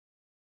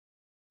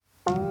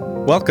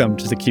Welcome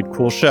to the Keep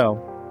Cool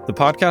Show, the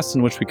podcast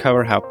in which we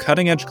cover how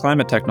cutting-edge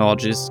climate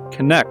technologies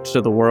connect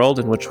to the world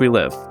in which we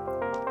live.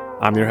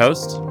 I'm your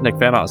host, Nick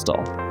Van Osdal.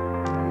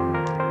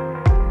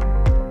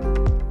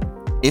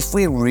 If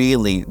we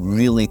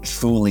really,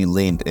 truly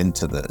leaned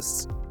into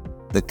this,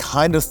 the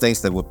kind of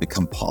things that would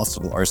become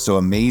possible are so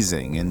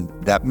amazing, and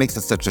that makes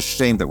it such a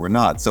shame that we're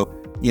not. So,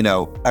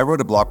 I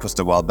wrote a blog post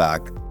a while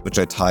back, which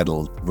I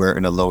titled, "We're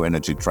in a Low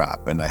Energy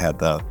Trap." And I had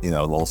the,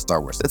 little Star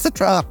Wars, "It's a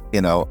trap,"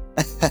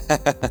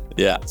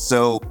 Yeah.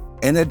 So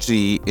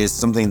energy is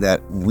something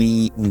that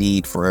we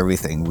need for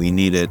everything. We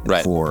need it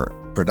for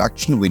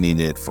production. We need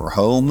it for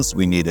homes.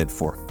 We need it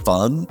for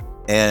fun.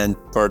 And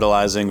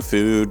fertilizing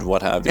food,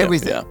 what have you.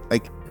 Everything. Yeah.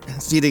 Like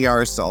feeding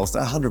ourselves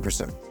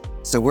 100%.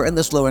 So we're in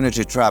this low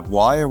energy trap.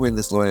 Why are we in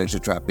this low energy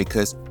trap?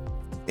 Because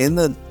in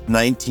the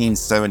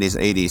 1970s,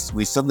 80s,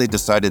 we suddenly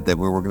decided that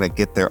we were going to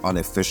get there on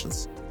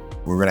efficiency.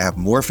 We were going to have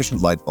more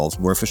efficient light bulbs,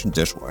 more efficient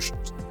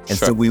dishwashers. And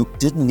so we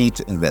didn't need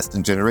to invest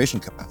in generation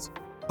capacity.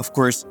 Of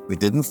course, we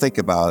didn't think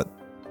about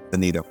the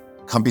need of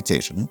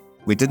computation.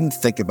 We didn't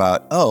think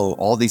about,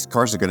 all these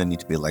cars are going to need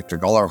to be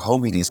electric. All our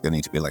home heating is going to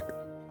need to be electric.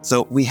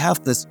 So we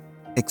have this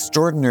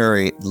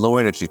extraordinary low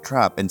energy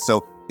trap. And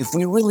so if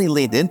we really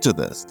leaned into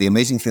this, the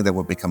amazing thing that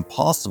would become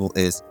possible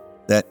is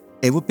that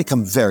it would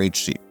become very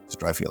cheap to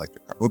drive your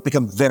electric car. It would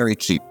become very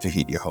cheap to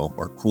heat your home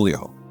or cool your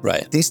home.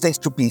 Right. These things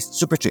could be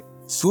super cheap.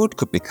 Food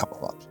could become a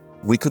lot.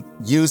 We could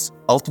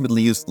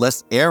ultimately use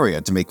less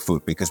area to make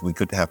food because we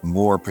could have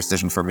more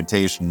precision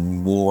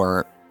fermentation,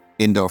 more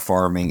indoor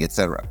farming,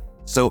 etc.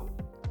 So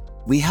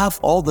we have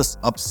all this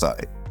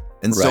upside.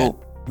 And so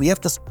we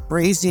have this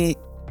crazy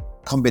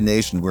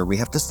combination where we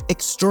have this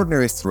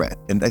extraordinary threat.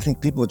 And I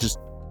think people just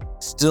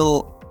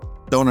still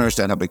don't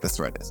understand how big the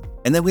threat is.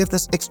 And then we have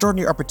this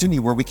extraordinary opportunity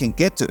where we can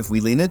get to if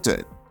we lean into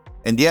it.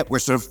 And yet we're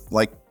sort of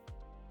like,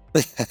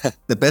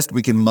 the best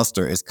we can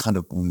muster is kind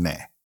of meh.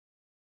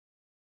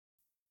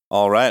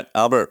 All right,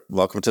 Albert,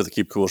 welcome to the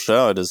Keep Cool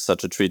Show. It is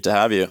such a treat to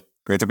have you.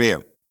 Great to be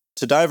here.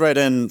 To dive right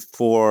in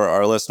for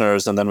our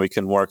listeners, and then we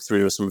can work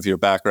through some of your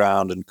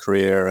background and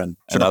career and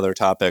other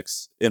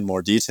topics in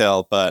more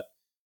detail. But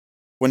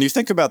when you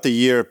think about the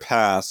year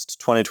past,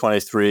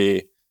 2023,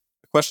 the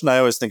question I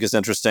always think is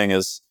interesting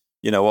is,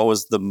 what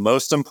was the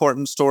most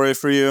important story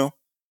for you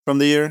from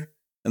the year?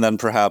 And then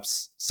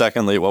perhaps,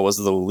 secondly, what was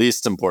the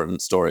least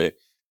important story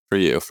for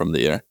you from the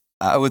year?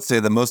 I would say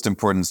the most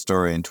important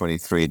story in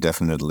 23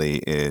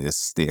 definitely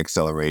is the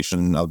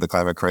acceleration of the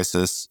climate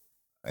crisis.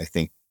 I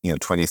think,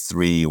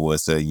 23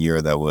 was a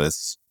year that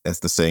was,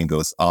 as the saying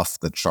goes, off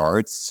the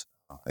charts.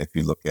 If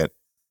you look at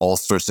all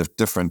sorts of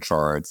different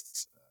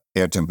charts,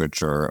 air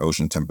temperature,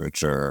 ocean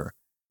temperature,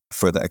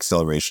 further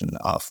acceleration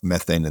of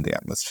methane in the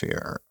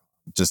atmosphere,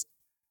 just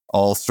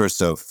all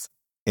sorts of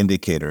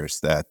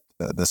indicators that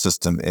the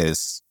system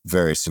is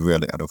very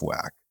severely out of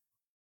whack.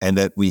 And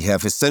that we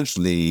have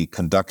essentially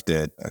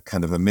conducted a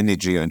kind of a mini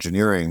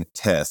geoengineering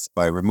test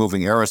by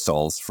removing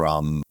aerosols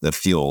from the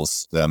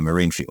fuels, the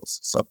marine fuels.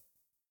 So,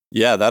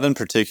 yeah, that in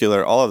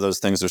particular, all of those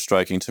things are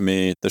striking to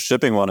me. The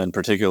shipping one in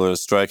particular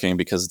is striking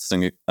because it's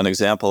an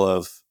example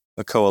of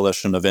a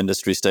coalition of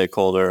industry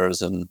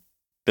stakeholders and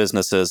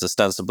businesses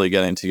ostensibly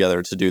getting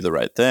together to do the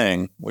right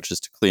thing, which is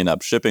to clean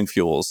up shipping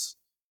fuels,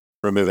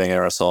 removing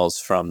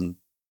aerosols from,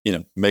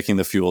 making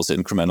the fuels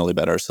incrementally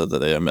better so that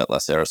they emit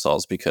less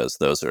aerosols because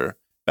those are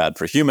bad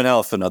for human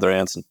health and other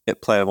ants and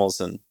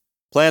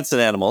plants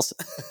and animals,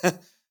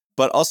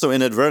 but also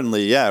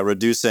inadvertently,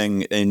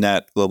 reducing a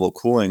net global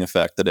cooling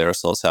effect that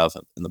aerosols have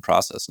in the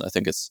process. And I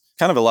think it's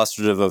kind of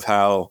illustrative of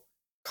how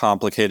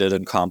complicated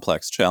and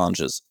complex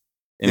challenges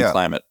in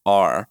climate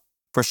are.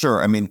 For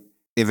sure. I mean,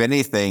 if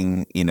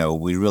anything,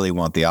 we really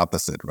want the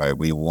opposite, right?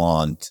 We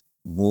want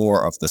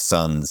more of the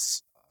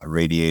sun's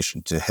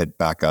radiation to head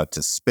back out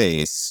to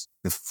space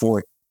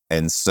before.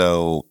 And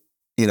so,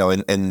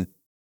 and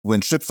when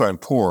ships are in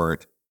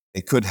port,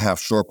 it could have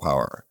shore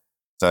power.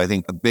 So I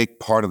think a big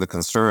part of the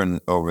concern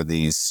over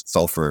these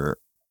sulfur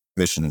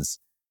emissions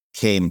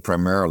came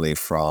primarily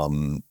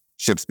from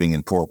ships being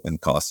in port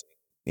and causing,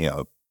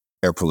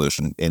 air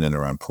pollution in and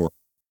around port.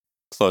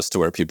 Close to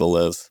where people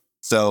live.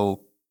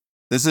 So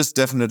this is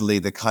definitely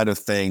the kind of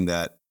thing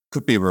that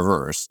could be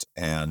reversed.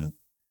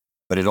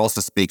 But it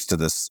also speaks to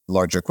this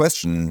larger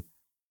question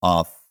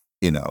of,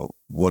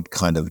 what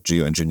kind of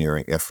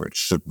geoengineering efforts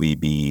should we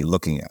be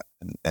looking at?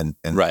 And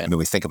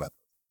we think about it.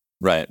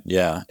 Right.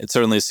 Yeah. It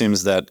certainly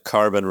seems that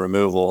carbon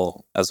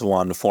removal as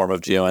one form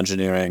of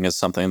geoengineering is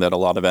something that a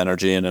lot of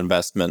energy and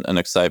investment and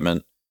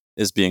excitement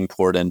is being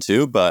poured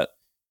into. But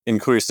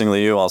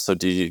increasingly, you also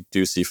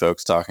do see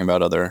folks talking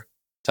about other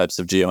types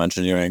of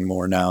geoengineering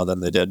more now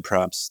than they did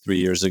perhaps 3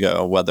 years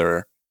ago,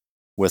 whether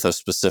with a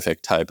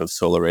specific type of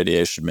solar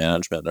radiation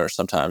management or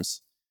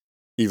sometimes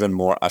even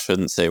more, I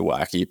shouldn't say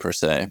wacky per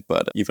se,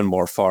 but even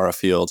more far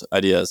afield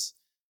ideas.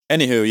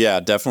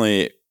 Anywho,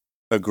 definitely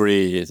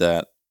agree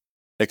that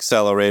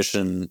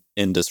acceleration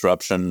in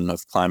disruption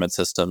of climate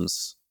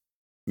systems,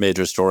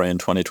 major story in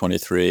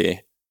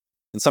 2023.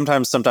 And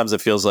sometimes it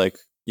feels like,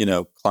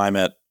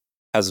 climate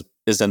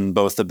is in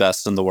both the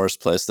best and the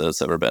worst place that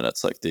it's ever been.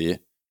 It's like the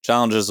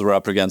challenges we're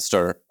up against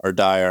are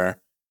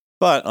dire,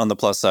 but on the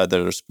plus side,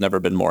 there's never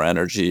been more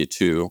energy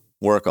to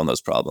work on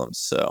those problems.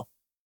 So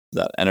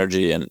that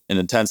energy and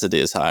intensity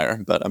is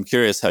higher. But I'm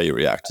curious how you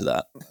react to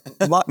that.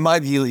 My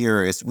view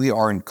here is we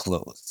aren't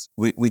close.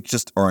 We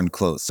just aren't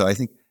close. So I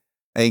think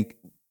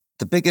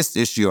the biggest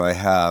issue I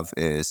have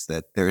is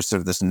that there's sort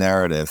of this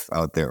narrative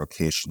out there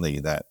occasionally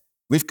that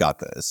we've got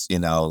this,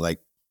 like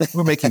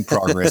we're making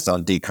progress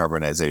on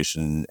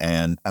decarbonization.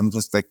 And I'm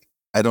just like,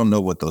 I don't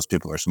know what those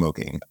people are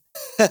smoking.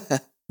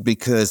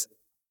 Because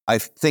I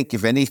think,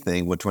 if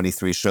anything, what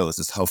 23 shows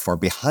is how far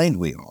behind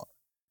we are.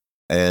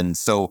 And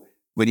so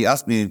when you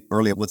asked me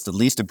earlier, what's the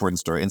least important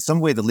story? In some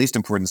way, the least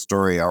important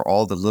story are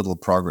all the little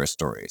progress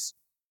stories.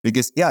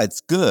 Because, yeah,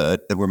 it's good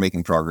that we're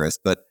making progress,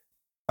 but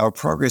our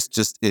progress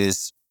just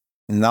is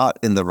not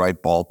in the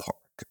right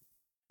ballpark.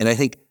 And I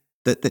think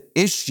that the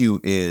issue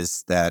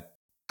is that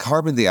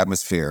carbon in the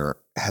atmosphere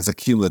has a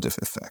cumulative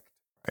effect,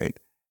 right?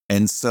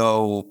 And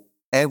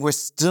we're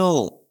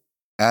still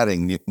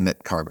adding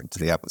net carbon to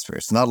the atmosphere.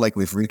 It's not like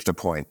we've reached a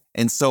point.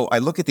 And so I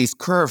look at these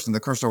curves, and the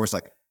curves are always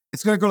like,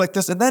 it's going to go like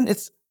this, and then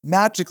it's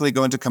magically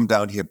going to come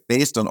down here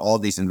based on all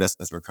these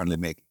investments we're currently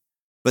making.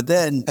 But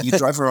then you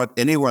drive around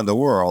anywhere in the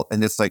world,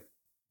 and it's like,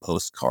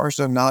 most cars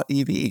are not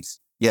EVs.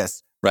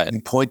 Yes, right.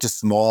 You point to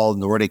small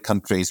Nordic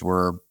countries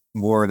where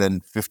more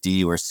than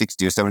 50 or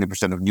 60 or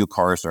 70% of new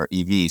cars are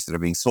EVs that are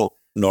being sold.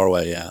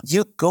 Norway, yeah.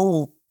 You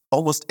go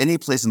almost any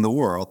place in the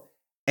world,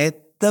 and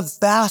the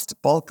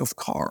vast bulk of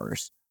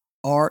cars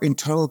are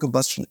internal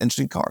combustion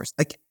engine cars.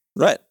 Like,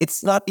 right.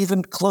 It's not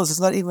even close. It's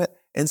not even.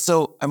 And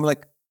so I'm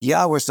like,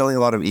 yeah, we're selling a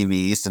lot of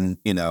EVs, and,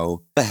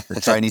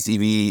 the Chinese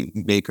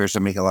EV makers are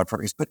making a lot of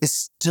progress, but it's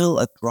still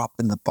a drop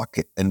in the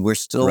bucket, and we're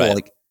still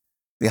like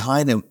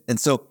behind them. And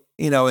so,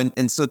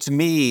 and so to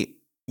me,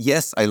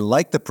 yes, I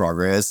like the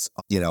progress.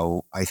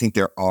 I think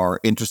there are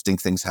interesting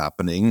things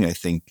happening. I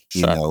think,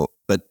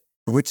 but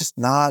we're just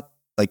not,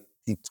 like,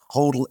 the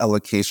total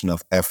allocation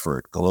of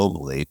effort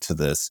globally to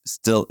this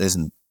still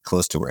isn't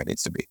close to where it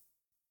needs to be.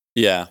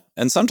 Yeah.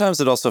 And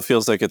sometimes it also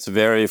feels like it's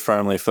very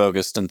firmly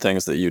focused in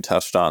things that you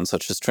touched on,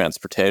 such as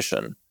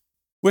transportation,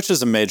 which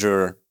is a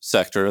major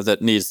sector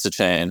that needs to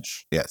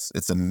change. Yes,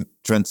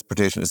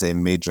 transportation is a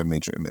major,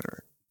 major emitter.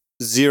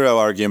 Zero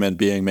argument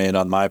being made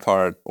on my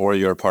part or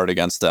your part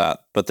against that.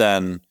 But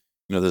then,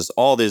 there's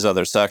all these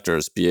other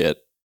sectors, be it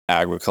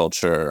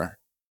agriculture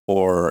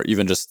or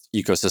even just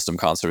ecosystem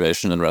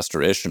conservation and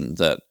restoration,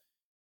 that,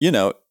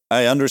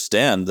 I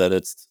understand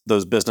that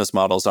those business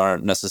models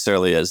aren't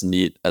necessarily as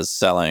neat as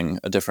selling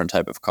a different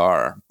type of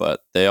car, but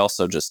they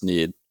also just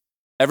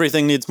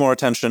everything needs more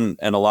attention,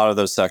 and a lot of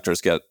those sectors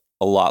get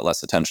a lot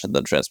less attention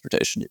than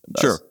transportation even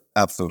does. Sure,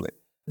 absolutely.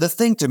 The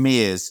thing to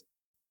me is,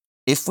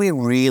 if we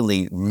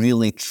really,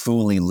 really,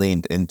 truly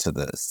leaned into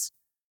this,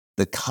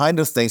 the kind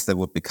of things that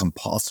would become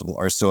possible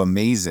are so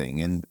amazing,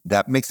 and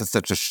that makes it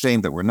such a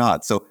shame that we're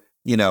not. So,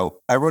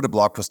 I wrote a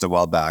blog post a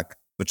while back,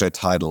 which I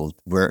titled,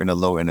 "We're in a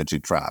Low Energy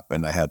Trap."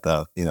 And I had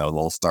the,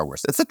 little Star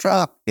Wars. It's a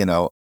trap,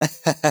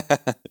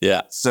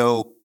 Yeah.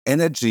 So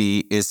energy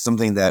is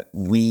something that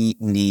we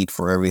need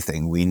for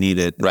everything. We need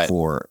it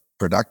for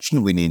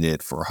production. We need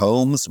it for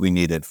homes. We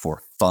need it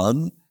for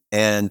fun.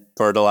 And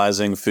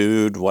fertilizing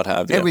food, what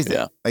have you. Everything.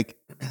 Yeah. Like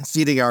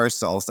feeding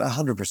ourselves,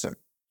 100%.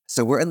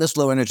 So we're in this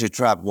low energy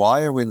trap.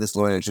 Why are we in this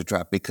low energy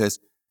trap? Because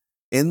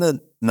in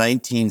the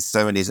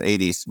 1970s,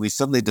 80s, we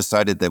suddenly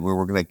decided that we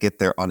were going to get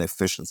there on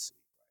efficiency.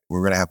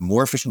 We're going to have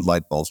more efficient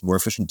light bulbs, more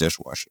efficient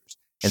dishwashers.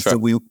 And so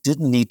we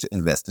didn't need to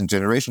invest in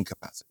generation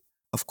capacity.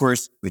 Of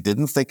course, we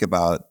didn't think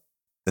about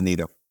the need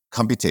of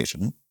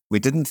computation. We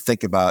didn't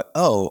think about,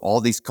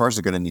 all these cars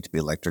are going to need to be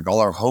electric.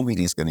 All our home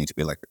heating is going to need to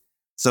be electric.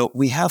 So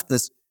we have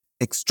this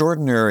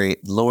extraordinary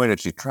low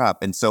energy trap.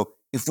 And so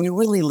if we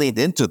really leaned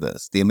into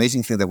this, the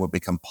amazing thing that would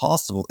become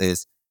possible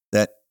is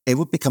that it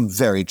would become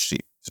very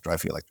cheap to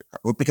drive your electric car.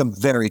 It would become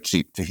very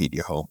cheap to heat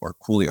your home or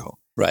cool your home.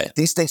 Right.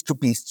 These things could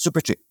be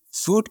super cheap.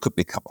 Food could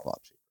become a lot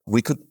cheaper.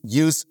 We could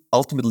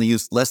ultimately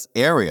use less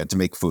area to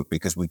make food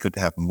because we could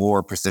have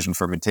more precision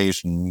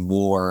fermentation,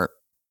 more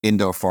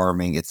indoor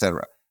farming,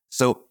 etc.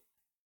 So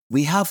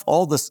we have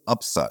all this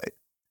upside.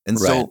 And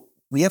so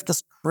we have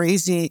this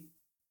crazy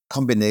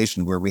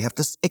combination where we have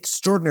this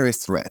extraordinary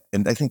threat.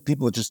 And I think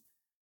people just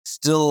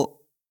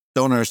still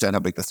don't understand how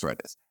big the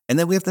threat is. And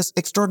then we have this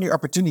extraordinary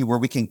opportunity where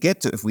we can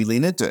get to if we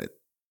lean into it.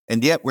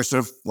 And yet we're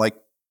sort of like,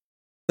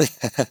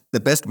 the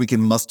best we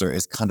can muster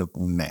is kind of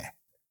meh.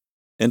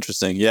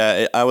 Interesting.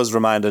 Yeah, I was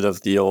reminded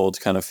of the old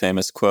kind of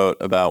famous quote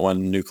about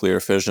when nuclear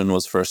fission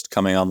was first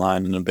coming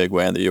online in a big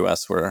way in the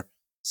US, where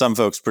some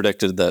folks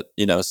predicted that,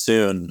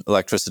 soon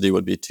electricity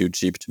would be too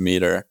cheap to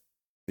meter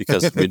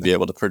because we'd be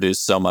able to produce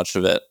so much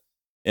of it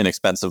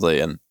inexpensively.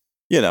 And,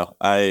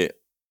 I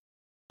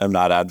am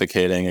not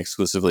advocating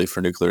exclusively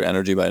for nuclear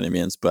energy by any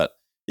means, but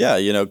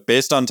yeah,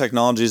 based on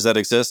technologies that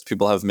exist,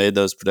 people have made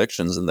those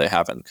predictions and they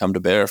haven't come to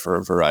bear for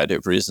a variety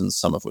of reasons,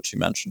 some of which you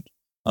mentioned,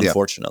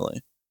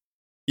 unfortunately.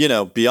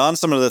 Beyond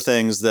some of the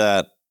things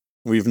that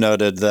we've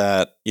noted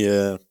that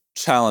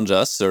challenge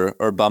us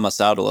or bum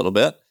us out a little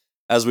bit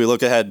as we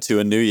look ahead to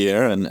a new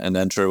year and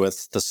enter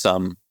with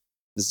some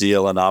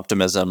zeal and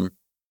optimism.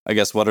 I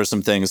guess, what are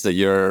some things that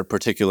you're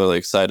particularly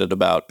excited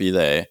about, be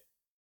they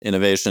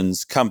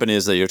innovations,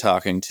 companies that you're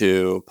talking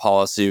to,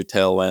 policy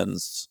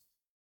tailwinds,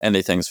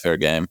 anything's fair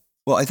game?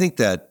 Well, I think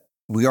that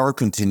we are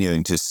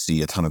continuing to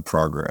see a ton of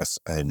progress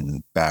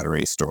in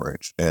battery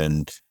storage,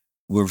 and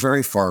we're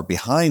very far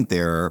behind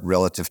there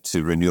relative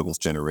to renewables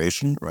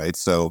generation, right?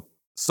 So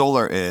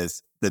solar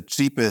is the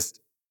cheapest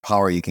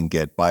power you can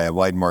get by a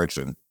wide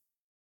margin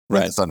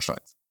when the sun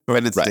shines,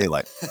 when it's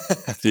daylight.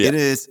 Yeah. It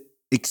is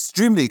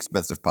extremely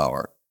expensive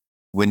power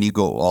when you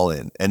go all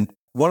in. And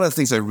one of the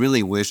things I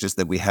really wish is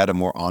that we had a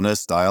more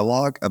honest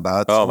dialogue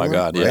about Oh solar, my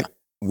God, right? yeah.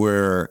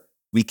 Where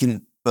we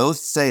can both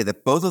say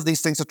that both of these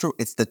things are true.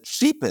 It's the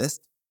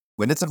cheapest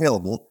when it's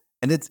available,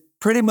 and it's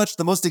pretty much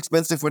the most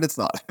expensive when it's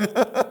not.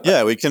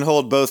 Yeah, we can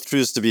hold both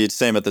truths to be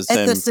same at the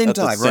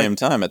same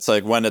time. It's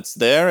like when it's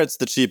there, it's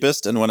the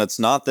cheapest, and when it's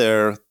not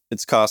there,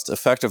 its cost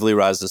effectively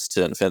rises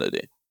to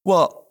infinity.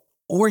 Well,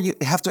 or you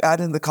have to add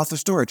in the cost of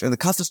storage, and the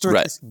cost of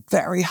storage is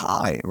very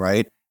high,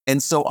 right?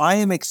 And so I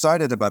am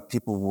excited about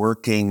people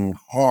working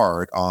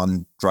hard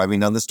on driving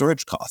down the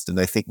storage cost. And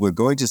I think we're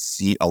going to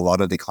see a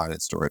lot of decline in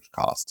storage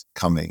cost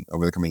coming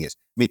over the coming years.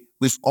 I mean,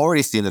 we've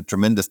already seen a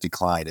tremendous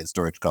decline in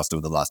storage cost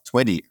over the last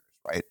 20 years,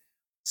 right?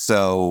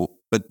 So,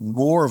 but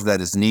more of that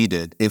is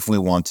needed if we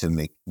want to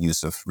make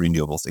use of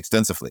renewables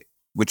extensively,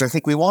 which I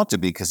think we want to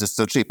because it's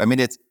so cheap. I mean,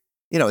 it's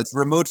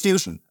remote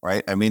fusion,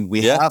 right? I mean,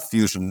 we have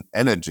fusion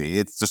energy.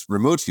 It's just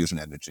remote fusion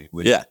energy,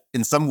 which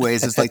in some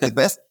ways is like the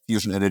best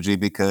fusion energy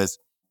because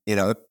you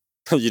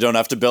don't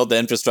have to build the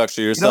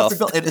infrastructure yourself.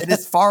 It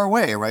is far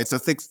away, right? So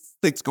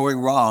things going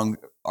wrong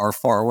are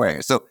far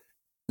away. So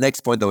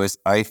next point, though, is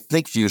I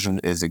think fusion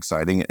is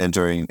exciting,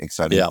 entering an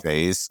exciting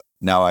phase.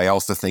 Now, I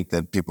also think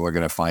that people are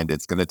going to find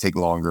it's going to take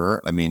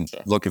longer. I mean,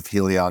 look, if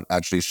Helion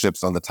actually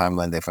ships on the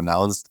timeline they've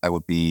announced, that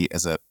would be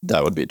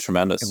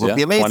tremendous. It would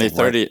be amazing.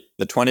 2030,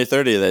 the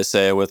 2030, they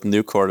say, with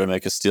Nucor to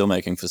make a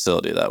steelmaking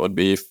facility. That would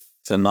be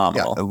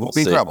phenomenal. Yeah, it would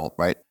be incredible,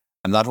 right?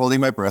 I'm not holding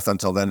my breath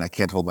until then. I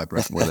can't hold my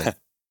breath more than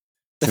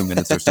 2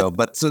 minutes or so.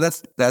 But so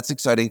that's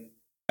exciting.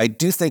 I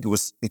do think it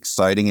was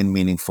exciting and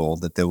meaningful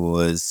that there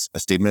was a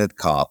statement at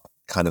COP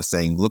kind of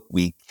saying, look,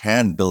 we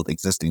can build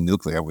existing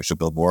nuclear. We should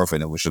build more of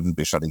it and we shouldn't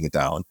be shutting it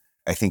down.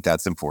 I think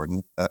that's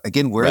important.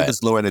 Again, we're in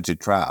this low energy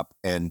trap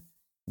and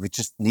we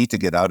just need to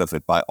get out of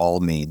it by all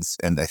means.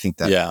 And I think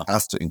that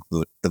has to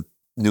include the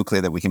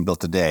nuclear that we can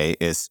build today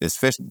is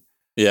fission.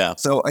 Yeah.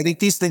 So I think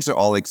these things are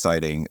all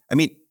exciting. I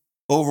mean,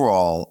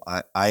 overall,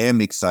 I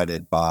am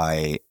excited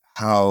by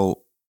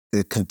how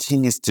it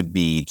continues to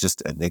be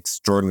just an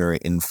extraordinary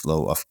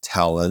inflow of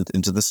talent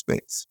into the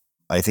space.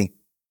 I think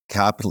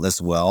capital as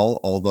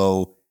well,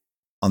 although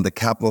on the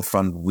capital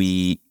front,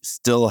 we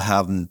still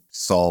haven't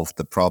solved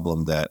the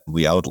problem that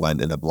we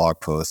outlined in a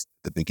blog post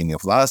at the beginning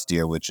of last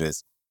year, which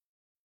is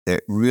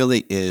there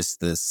really is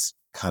this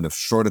kind of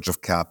shortage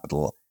of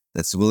capital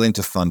that's willing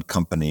to fund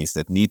companies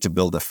that need to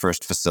build a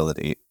first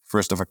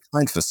of a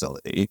kind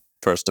facility.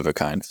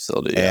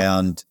 Yeah.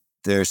 And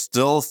there's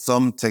still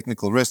some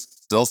technical risk,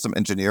 still some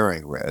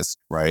engineering risk,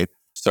 right?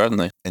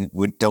 Certainly. And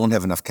we don't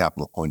have enough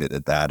capital pointed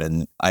at that.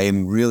 And I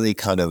am really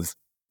kind of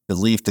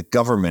believe the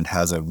government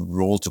has a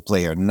role to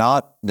play here,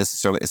 not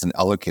necessarily as an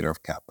allocator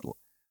of capital,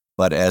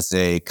 but as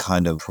a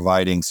kind of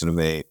providing sort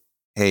of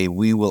hey,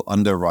 we will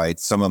underwrite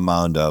some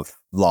amount of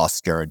loss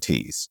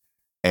guarantees.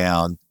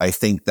 And I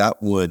think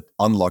that would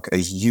unlock a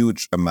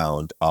huge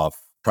amount of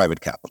private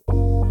capital.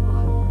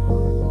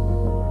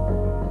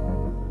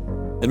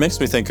 It makes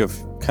me think of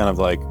kind of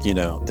like,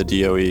 the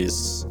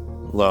DOE's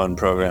loan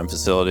program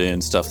facility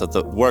and stuff, that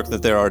the work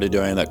that they're already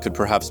doing that could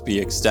perhaps be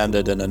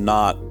extended in a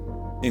not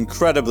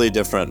incredibly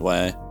different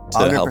way to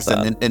 100%. Help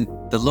that. And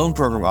the loan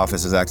program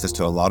office has access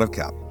to a lot of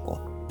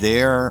capital.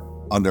 Their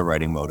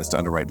underwriting mode is to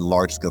underwrite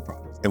large-scale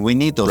projects. And we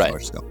need those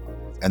large-scale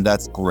projects. And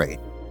that's great.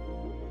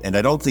 And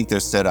I don't think they're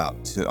set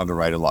up to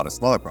underwrite a lot of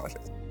smaller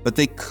projects. But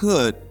they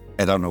could,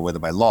 I don't know whether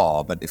by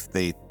law, but if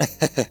they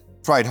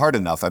tried hard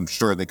enough, I'm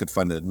sure they could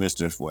find an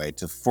administrative way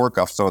to fork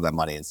off some of that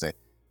money and say,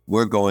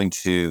 we're going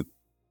to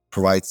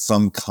provide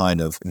some kind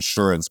of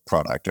insurance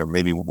product, or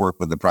maybe work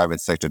with the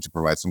private sector to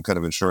provide some kind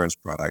of insurance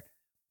product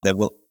that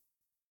will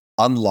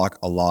unlock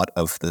a lot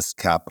of this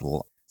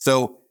capital.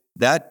 So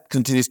that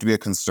continues to be a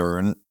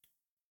concern.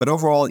 But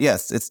overall,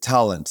 yes, it's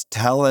talent.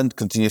 Talent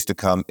continues to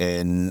come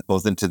in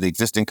both into the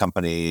existing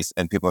companies,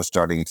 and people are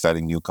starting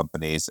exciting new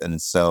companies.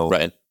 And so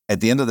at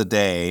the end of the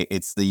day,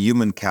 it's the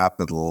human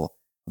capital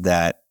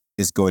that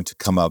is going to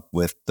come up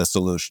with the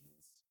solutions.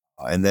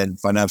 And then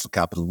financial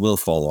capital will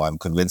follow. I'm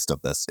convinced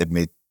of this. There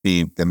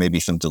may be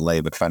some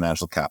delay, but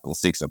financial capital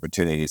seeks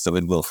opportunity, so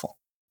it will follow.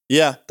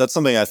 Yeah, that's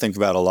something I think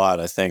about a lot.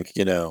 I think,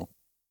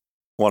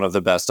 one of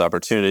the best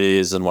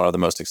opportunities and one of the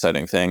most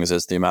exciting things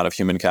is the amount of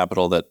human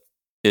capital that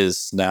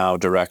is now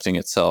directing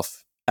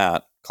itself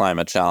at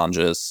climate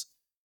challenges.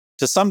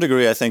 To some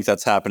degree, I think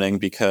that's happening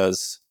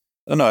because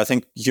No, I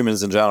think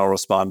humans in general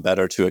respond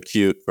better to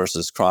acute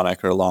versus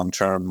chronic or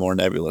long-term, more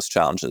nebulous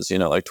challenges.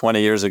 Like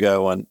 20 years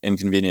ago when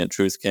Inconvenient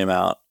Truth came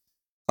out,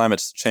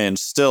 climate change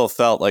still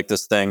felt like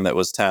this thing that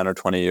was 10 or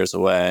 20 years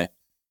away.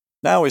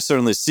 Now we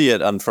certainly see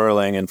it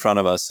unfurling in front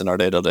of us in our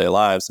day-to-day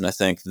lives. And I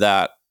think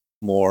that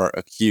more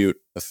acute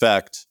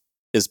effect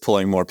is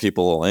pulling more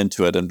people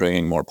into it and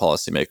bringing more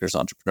policymakers,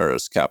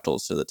 entrepreneurs,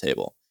 capitals to the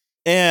table.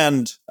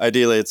 And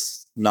ideally,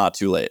 it's not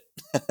too late.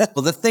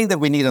 Well, the thing that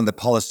we need on the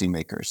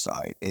policymaker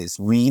side is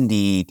we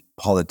need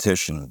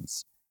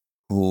politicians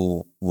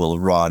who will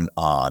run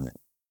on,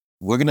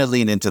 we're going to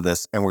lean into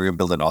this and we're going to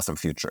build an awesome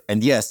future.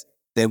 And yes,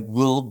 there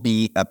will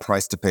be a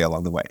price to pay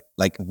along the way.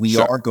 Like we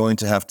are going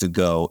to have to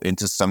go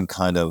into some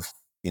kind of,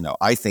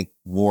 I think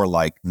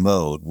warlike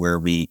mode where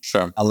we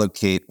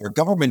allocate, where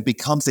government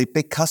becomes a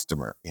big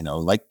customer,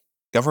 like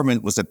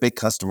government was a big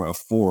customer of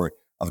Ford,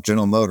 of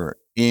General Motors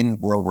in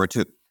World War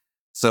II.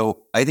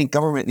 So I think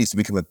government needs to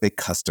become a big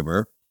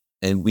customer,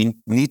 and we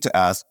need to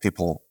ask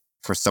people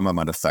for some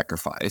amount of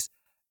sacrifice.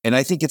 And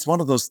I think it's one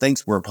of those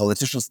things where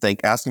politicians think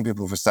asking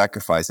people for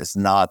sacrifice is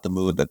not the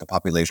mood that the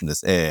population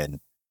is in.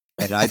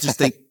 And I just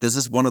think this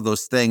is one of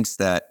those things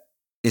that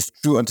is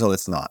true until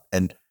it's not.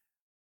 And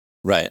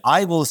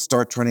I will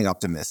start turning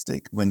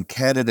optimistic when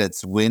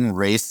candidates win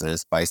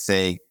races by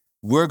saying,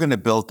 we're going to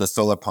build the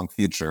solar punk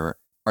future.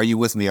 Are you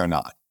with me or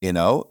not?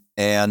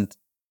 And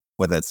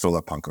whether it's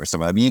solar punk or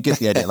something. I mean, you get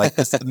the idea. Like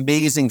this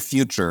amazing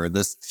future,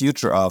 this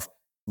future of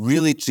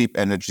really cheap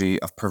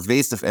energy, of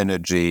pervasive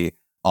energy,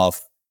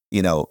 of,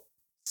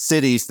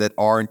 cities that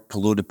aren't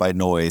polluted by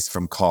noise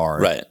from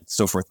cars, and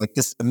so forth. Like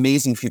this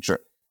amazing future.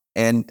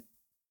 And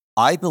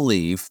I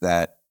believe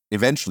that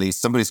eventually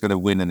somebody's going to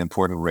win an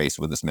important race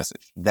with this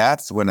message.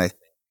 That's when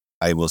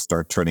I will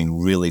start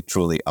turning really,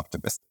 truly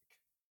optimistic.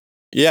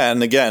 Yeah.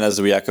 And again, as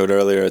we echoed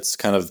earlier, it's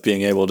kind of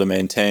being able to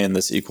maintain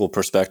this equal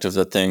perspective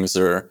that things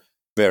are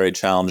very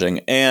challenging,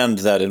 and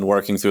that in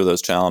working through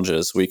those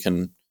challenges, we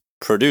can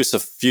produce a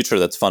future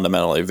that's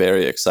fundamentally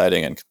very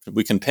exciting, and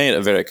we can paint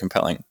a very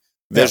compelling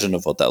vision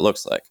of what that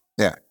looks like.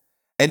 Yeah.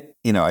 And,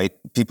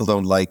 people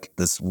don't like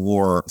this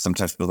war.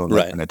 Sometimes people don't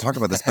like when I talk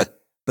about this,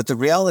 but the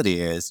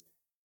reality is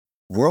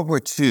World War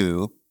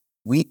II,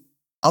 we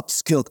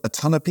upskilled a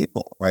ton of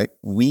people, right?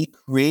 We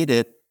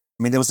created,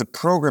 there was a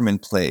program in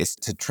place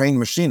to train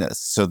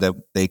machinists so that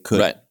they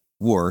could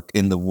work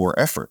in the war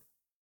effort.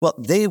 Well,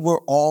 they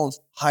were all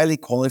highly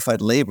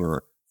qualified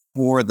labor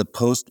for the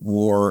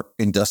post-war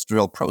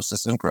industrial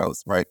process and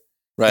growth, right?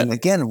 And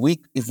again,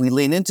 if we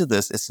lean into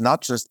this, it's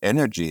not just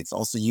energy, it's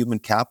also human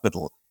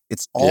capital.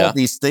 It's all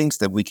these things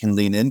that we can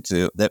lean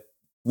into that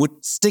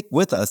would stick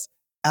with us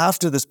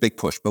after this big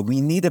push. But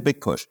we need a big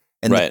push.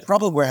 And the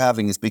problem we're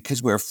having is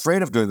because we're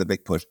afraid of doing the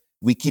big push,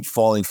 we keep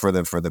falling further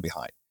and further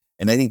behind.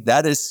 And I think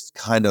that is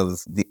kind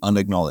of the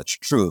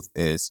unacknowledged truth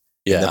is,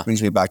 and that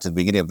brings me back to the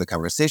beginning of the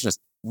conversation, is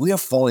we are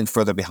falling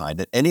further behind.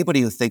 And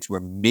anybody who thinks we're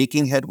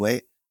making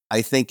headway,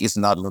 I think is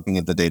not looking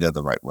at the data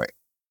the right way.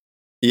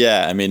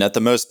 Yeah, at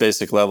the most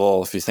basic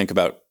level, if you think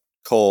about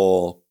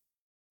coal,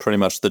 pretty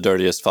much the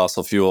dirtiest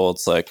fossil fuel,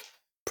 it's like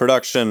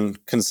production,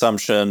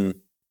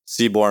 consumption,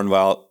 seaborne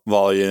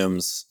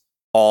volumes,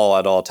 all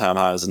at all-time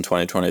highs in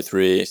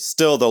 2023.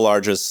 Still the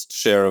largest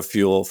share of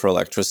fuel for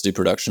electricity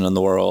production in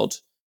the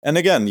world. And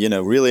again,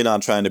 really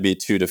not trying to be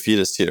too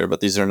defeatist here,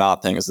 but these are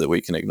not things that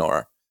we can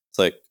ignore. It's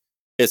like,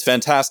 it's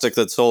fantastic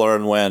that solar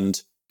and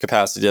wind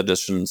capacity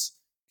additions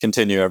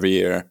continue every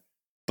year.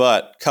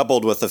 But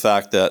coupled with the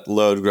fact that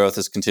load growth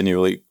is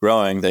continually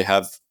growing, they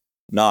have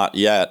not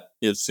yet,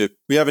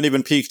 we haven't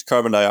even peaked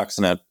carbon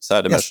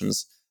dioxide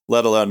emissions,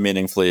 let alone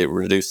meaningfully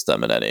reduced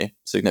them in any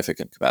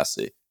significant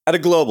capacity at a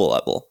global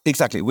level.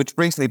 Exactly, which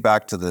brings me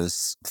back to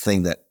this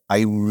thing that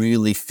I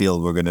really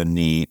feel we're going to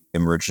need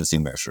emergency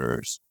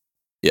measures.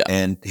 Yeah.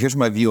 And here's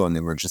my view on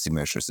emergency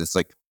measures. It's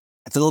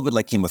a little bit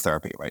like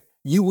chemotherapy, right?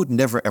 You would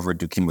never, ever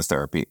do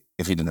chemotherapy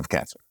if you didn't have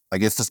cancer.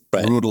 Like it's just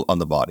brutal on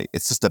the body.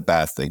 It's just a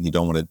bad thing. You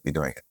don't want to be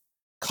doing it.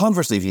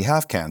 Conversely, if you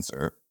have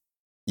cancer,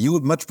 you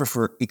would much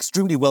prefer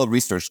extremely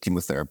well-researched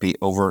chemotherapy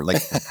over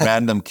like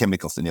random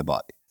chemicals in your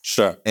body.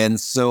 Sure. And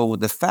so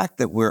the fact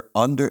that we're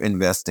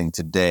under-investing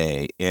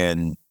today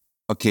in,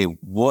 okay,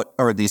 what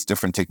are these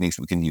different techniques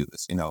we can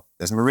use?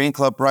 There's marine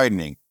cloud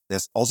brightening.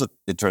 There's also,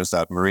 it turns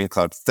out, marine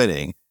cloud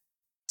thinning.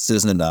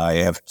 Susan and I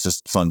have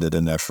just funded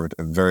a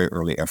very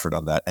early effort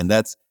on that. And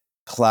that's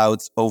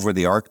clouds over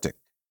the Arctic.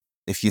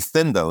 If you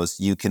thin those,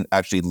 you can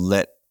actually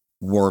let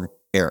warm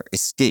air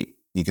escape.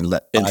 You can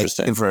let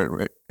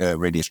infrared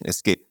radiation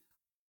escape.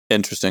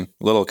 Interesting.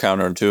 A little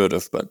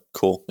counterintuitive, but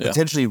cool. Yeah.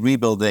 Potentially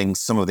rebuilding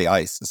some of the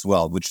ice as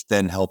well, which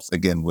then helps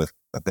again with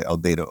the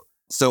albedo.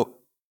 So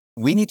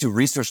we need to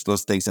research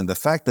those things. And the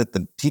fact that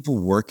the people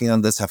working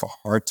on this have a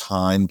hard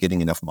time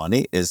getting enough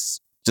money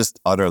is just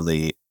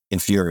utterly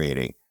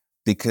infuriating.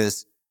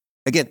 Because,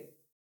 again,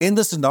 in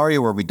the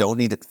scenario where we don't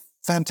need it,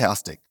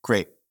 fantastic,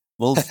 great.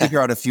 We'll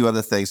figure out a few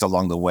other things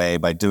along the way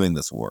by doing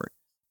this work.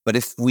 But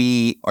if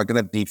we are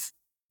going to be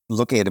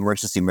looking at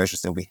emergency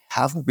measures and we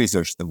haven't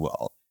researched them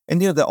well,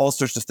 And, there are all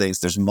sorts of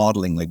things. There's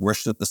modeling, like where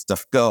should the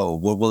stuff go?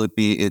 What will it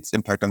be, its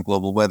impact on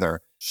global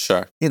weather?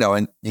 Sure.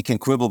 And you can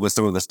quibble with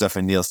some of the stuff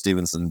in Neil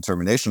Stephenson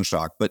Termination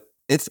Shock, but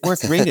it's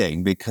worth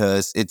reading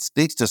because it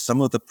speaks to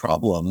some of the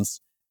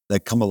problems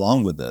that come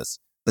along with this.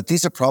 But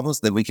these are problems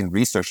that we can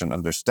research and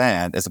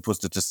understand as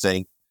opposed to just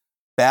saying,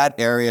 bad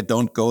area,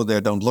 don't go there,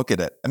 don't look at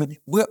it. I mean,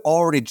 we're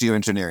already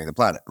geoengineering the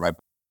planet, right?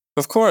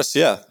 Of course,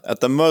 yeah.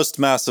 At the most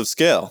massive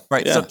scale.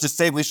 Right. Yeah. So to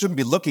say we shouldn't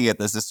be looking at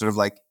this is sort of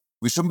like,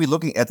 we shouldn't be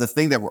looking at the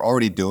thing that we're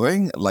already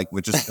doing, like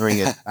we're just doing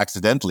it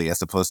accidentally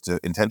as opposed to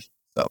intentionally.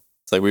 So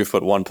it's like we've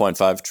put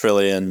 1.5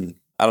 trillion,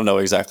 I don't know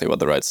exactly what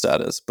the right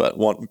stat is, but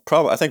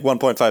I think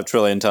 1.5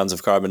 trillion tons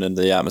of carbon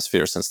into the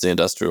atmosphere since the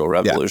Industrial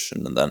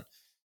Revolution. Yeah. And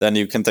then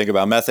you can think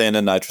about methane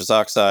and nitrous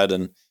oxide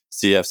and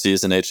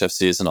CFCs and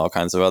HFCs and all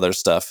kinds of other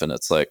stuff. And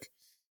it's like,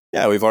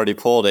 yeah, we've already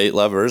pulled 8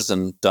 levers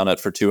and done it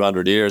for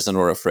 200 years, and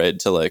we're afraid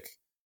to like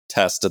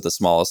test at the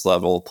smallest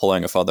level,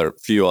 pulling a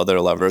few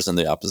other levers in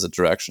the opposite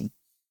direction.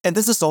 And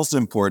this is also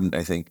important,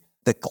 I think.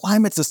 The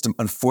climate system,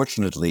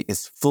 unfortunately,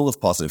 is full of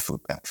positive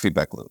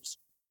feedback loops.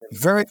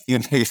 Very few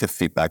negative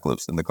feedback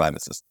loops in the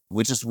climate system,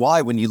 which is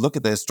why when you look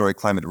at the historic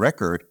climate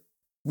record,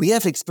 we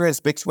have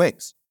experienced big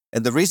swings.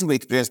 And the reason we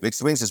experience big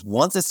swings is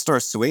once it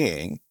starts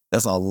swinging,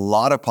 there's a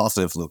lot of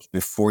positive loops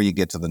before you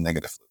get to the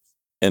negative loops.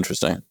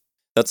 Interesting.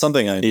 That's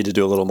something I need to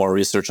do a little more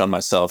research on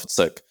myself. It's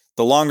like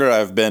the longer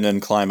I've been in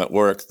climate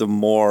work, the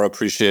more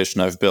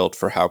appreciation I've built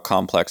for how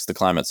complex the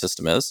climate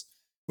system is,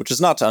 which is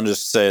not to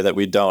say that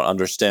we don't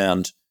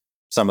understand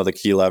some of the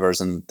key levers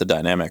and the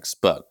dynamics,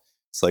 but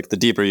it's like the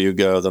deeper you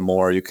go, the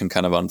more you can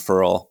kind of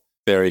unfurl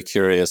very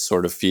curious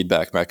sort of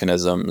feedback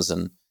mechanisms.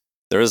 And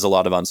there is a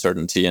lot of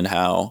uncertainty in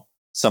how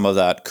some of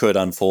that could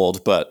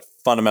unfold. But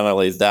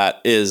fundamentally, that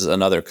is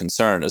another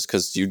concern, is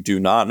because you do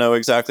not know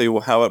exactly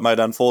how it might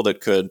unfold.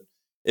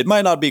 It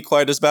might not be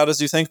quite as bad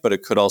as you think, but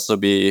it could also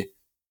be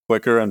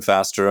quicker and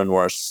faster and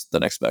worse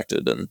than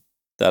expected. And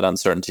that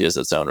uncertainty is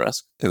its own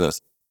risk. It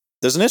is.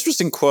 There's an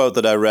interesting quote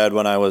that I read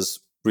when I was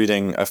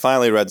reading. I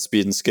finally read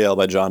Speed and Scale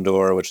by John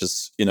Doerr, which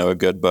is, a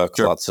good book.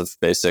 Sure. Lots of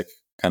basic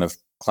kind of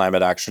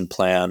climate action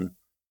plan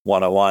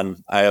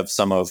 101. I have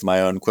some of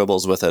my own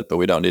quibbles with it, but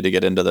we don't need to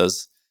get into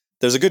those.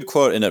 There's a good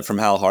quote in it from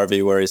Hal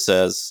Harvey where he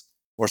says,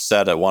 or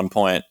said at one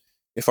point,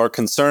 if our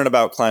concern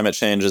about climate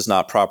change is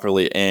not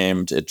properly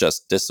aimed, it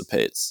just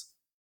dissipates.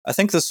 I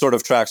think this sort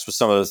of tracks with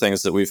some of the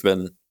things that we've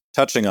been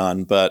touching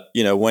on. But,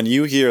 when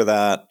you hear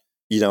that,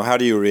 how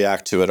do you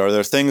react to it? Are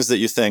there things that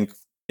you think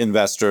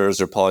investors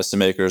or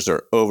policymakers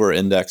are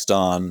over-indexed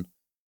on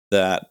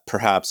that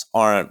perhaps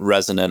aren't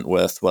resonant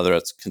with whether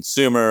it's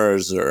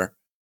consumers or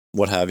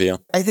what have you?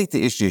 I think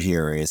the issue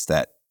here is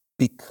that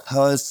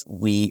because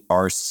we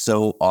are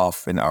so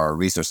off in our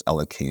resource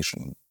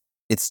allocation,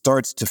 it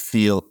starts to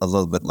feel a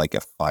little bit like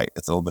a fight.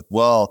 It's a little bit,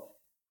 we're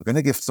going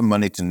to give some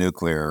money to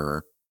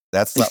nuclear.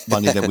 That's not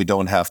money that we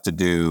don't have to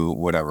do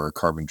whatever,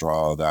 carbon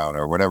drawdown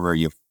or whatever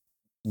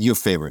your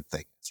favorite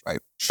thing is, right?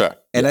 Sure.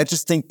 And I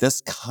just think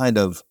this kind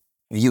of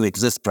view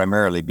exists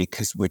primarily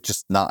because we're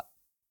just not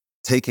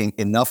taking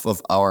enough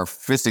of our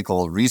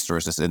physical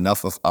resources,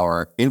 enough of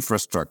our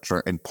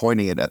infrastructure and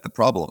pointing it at the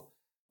problem.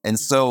 And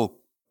so,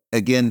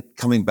 again,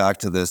 coming back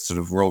to this sort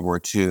of World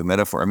War II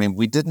metaphor, I mean,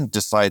 we didn't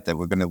decide that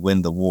we're going to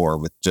win the war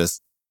with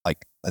just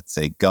like, let's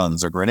say,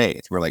 guns or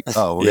grenades. We're like, we're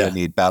going to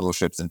need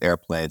battleships and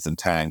airplanes and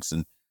tanks.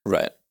 And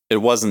right.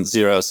 It wasn't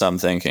zero-sum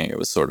thinking. It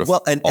was sort of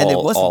and it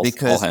wasn't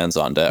because all hands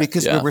on deck.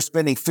 Because we were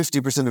spending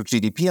 50% of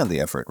GDP on the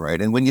effort, right?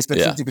 And when you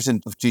spend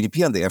 50% of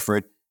GDP on the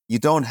effort, you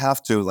don't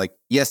have to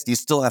yes, you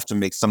still have to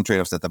make some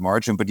trade-offs at the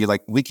margin, but you're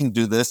like, we can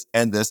do this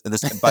and this and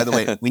this. And by the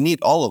way, we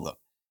need all of them.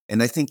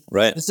 And I think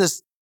this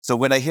is, so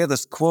when I hear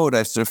this quote,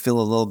 I sort of feel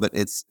a little bit,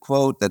 it's a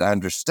quote that I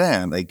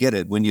understand. I get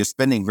it. When you're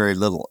spending very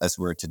little as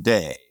we're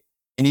today,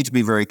 you need to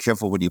be very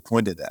careful what you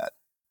point it at.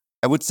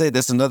 I would say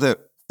there's another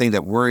thing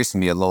that worries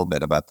me a little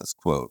bit about this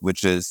quote,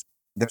 which is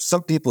there's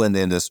some people in the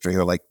industry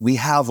who are like, we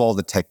have all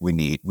the tech we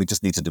need. We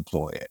just need to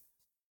deploy it.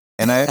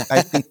 And I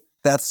think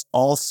that's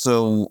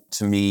also,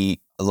 to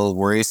me, a little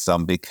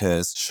worrisome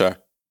because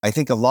I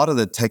think a lot of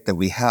the tech that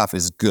we have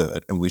is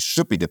good and we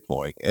should be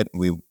deploying it.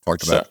 We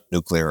talked about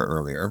nuclear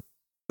earlier,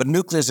 but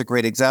nuclear is a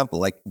great example.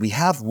 Like we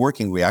have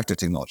working reactor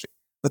technology,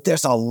 but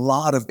there's a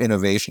lot of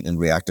innovation in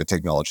reactor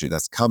technology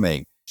that's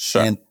coming.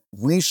 And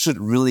we should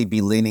really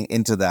be leaning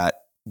into that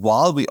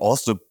while we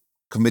also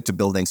commit to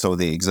building some of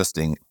the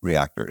existing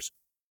reactors.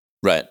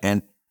 Right.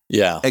 And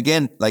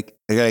again, like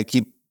I gotta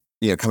keep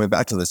coming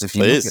back to this. If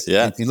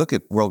you look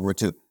at World War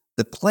II,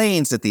 the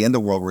planes at the end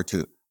of World War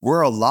II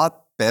were a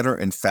lot better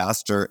and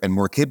faster and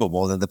more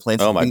capable than the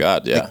planes. Oh my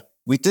God, yeah. Like,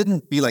 we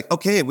didn't be like,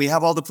 okay, we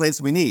have all the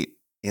planes we need.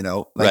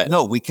 No,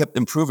 we kept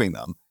improving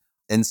them.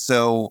 And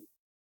so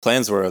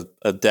planes were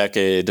a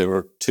decade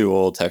or two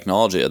old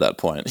technology at that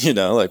point.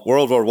 Like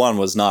World War I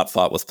was not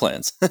fought with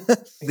planes.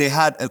 They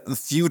had a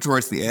few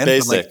towards the end.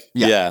 Basic.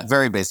 But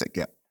very basic.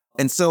 Yeah.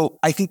 And so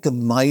I think the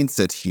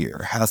mindset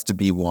here has to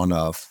be one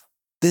of,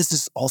 this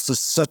is also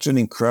such an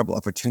incredible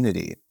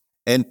opportunity.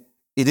 And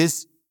it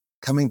is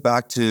coming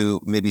back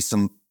to maybe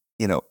some,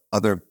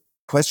 other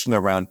question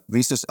around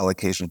resource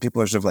allocation,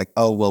 people are sort of like,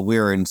 oh, well,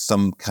 we're in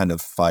some kind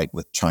of fight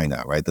with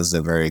China, right? This is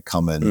a very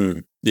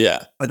common.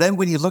 Yeah. But then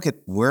when you look at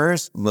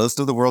where's most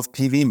of the world's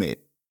PV made,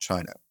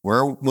 China.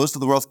 Where are most of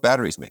the world's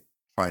batteries made,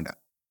 China.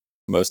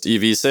 Most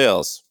EV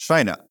sales,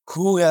 China.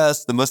 Who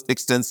has the most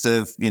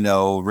extensive,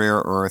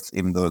 rare earth,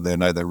 even though they're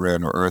neither rare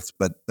nor earth,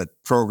 but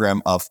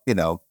program of,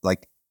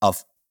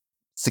 of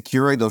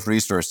securing those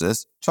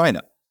resources,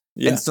 China.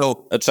 Yeah. And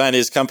so a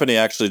Chinese company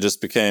actually just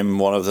became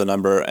one of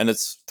the and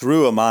it's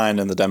through a mine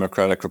in the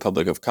Democratic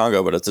Republic of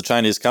Congo, but it's a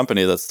Chinese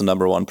company that's the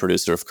number one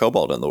producer of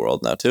cobalt in the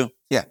world now too.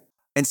 Yeah.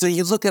 And so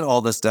you look at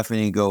all this stuff and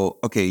you go,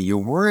 okay, you're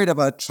worried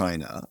about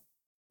China,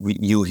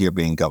 you here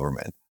being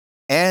government,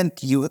 and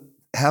you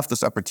have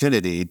this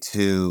opportunity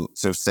to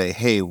sort of say,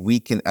 hey, we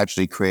can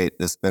actually create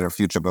this better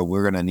future, but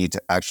we're going to need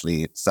to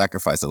actually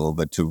sacrifice a little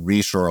bit to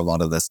reshore a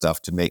lot of this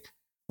stuff to make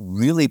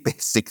really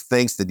basic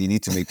things that you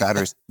need to make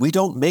batteries. We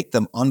don't make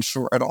them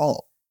onshore at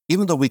all,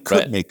 even though we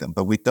could make them,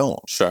 but we don't.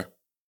 Sure.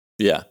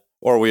 Yeah.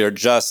 Or we are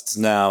just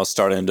now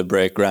starting to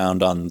break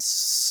ground on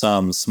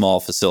some small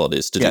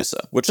facilities to do so,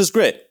 which is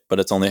great, but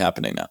it's only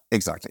happening now.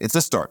 Exactly. It's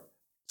a start.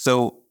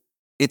 So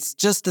it's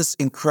just this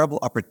incredible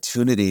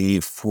opportunity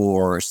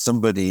for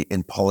somebody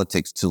in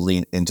politics to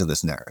lean into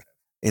this narrative.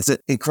 It's an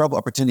incredible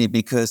opportunity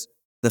because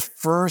the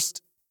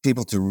first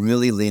people to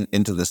really lean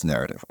into this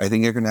narrative, I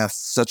think you're going to have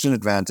such an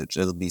advantage.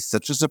 It'll be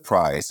such a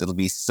surprise.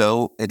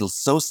 It'll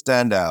so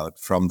stand out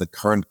from the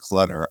current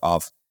clutter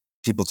of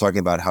people talking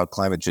about how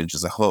climate change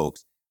is a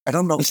hoax. I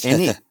don't know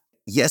any.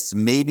 Yes,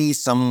 maybe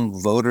some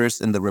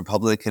voters in the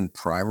Republican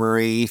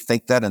primary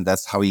think that, and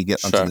that's how you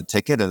get onto the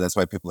ticket, and that's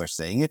why people are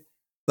saying it.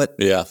 But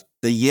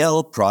the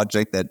Yale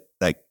project that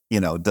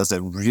does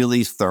a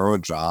really thorough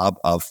job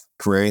of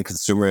creating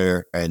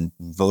consumer and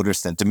voter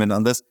sentiment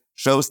on this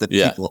shows that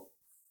people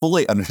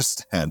fully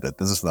understand that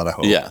this is not a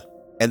hoax. Yeah.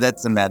 And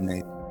that's a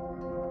maddening.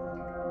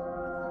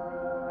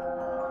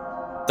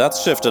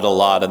 That's shifted a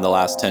lot in the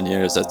last 10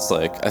 years. It's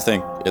like, I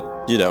think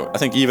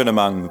even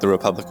among the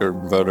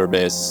Republican voter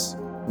base,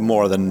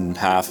 more than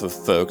half of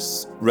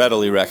folks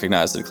readily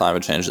recognize that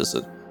climate change is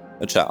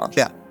a challenge.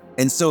 Yeah.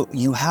 And so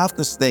you have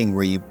this thing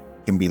where you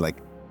can be like,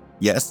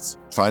 yes,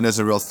 China is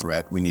a real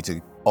threat. We need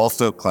to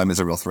also, climate is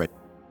a real threat.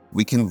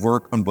 We can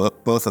work on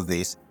both of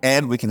these,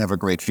 and we can have a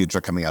great future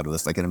coming out of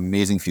this, like an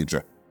amazing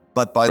future.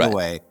 But by the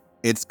way,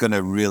 it's going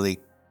to really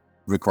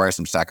require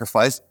some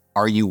sacrifice.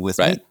 Are you with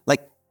me?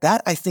 Like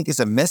that, I think, is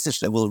a message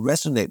that will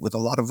resonate with a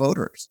lot of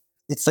voters.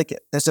 It's like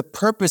there's a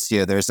purpose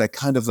here. There's a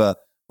kind of a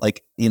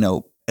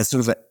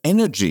sort of an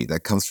energy that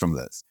comes from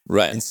this.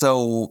 Right. And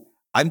so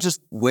I'm just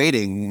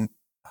waiting,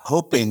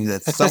 hoping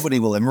that somebody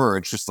will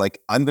emerge, just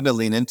like, I'm going to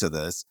lean into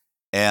this.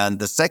 And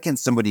the second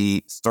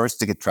somebody starts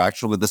to get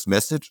traction with this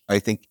message, I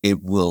think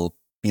it will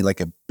be like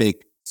a big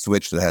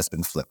switch that has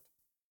been flipped.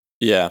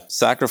 Yeah,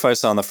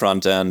 sacrifice on the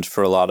front end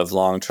for a lot of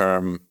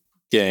long-term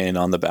gain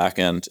on the back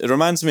end. It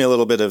reminds me a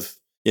little bit of,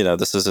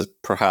 this is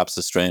perhaps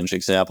a strange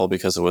example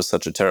because it was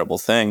such a terrible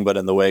thing, but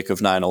in the wake of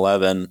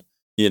 9/11,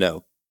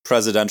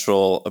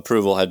 presidential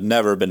approval had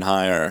never been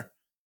higher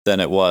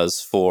than it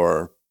was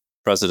for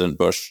President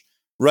Bush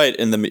right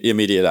in the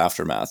immediate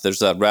aftermath. There's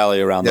that rally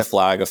around the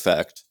flag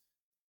effect,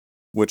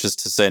 which is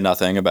to say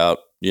nothing about,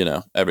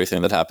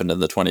 everything that happened in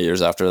the 20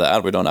 years after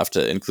that. We don't have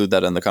to include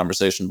that in the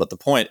conversation. But the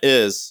point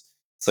is,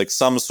 it's like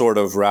some sort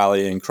of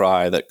rallying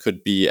cry that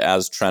could be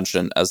as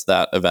trenchant as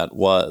that event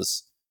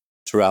was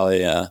to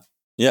rally,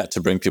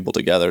 to bring people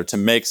together, to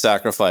make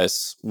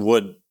sacrifice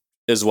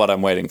is what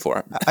I'm waiting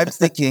for. I'm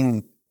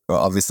thinking, well,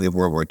 obviously of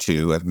World War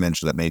II, I've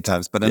mentioned that many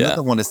times, but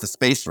another one is the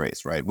space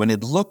race, right? When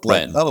it looked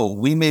like,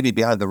 we may be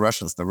behind the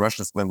Russians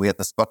when we had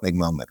the Sputnik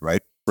moment,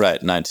 right?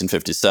 Right,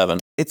 1957.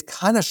 It's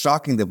kind of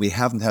shocking that we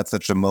haven't had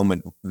such a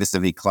moment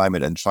vis-a-vis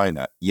climate in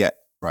China yet,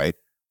 right?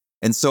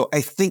 And so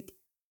I think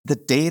the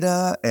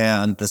data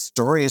and the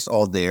story is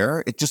all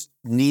there. It just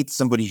needs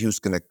somebody who's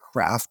going to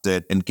craft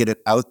it and get it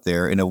out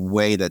there in a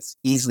way that's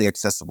easily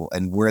accessible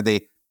and where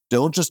they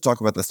don't just talk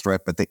about the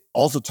threat, but they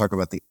also talk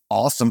about the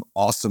awesome,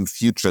 awesome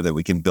future that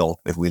we can build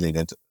if we lean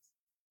into it.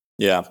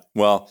 Yeah,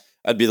 well,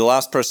 I'd be the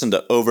last person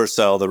to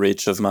oversell the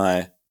reach of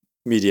my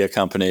media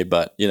company,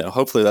 but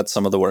hopefully that's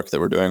some of the work that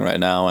we're doing right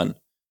now, and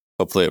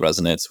hopefully it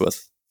resonates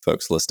with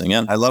folks listening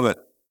in. I love it.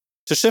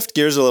 To shift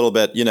gears a little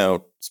bit,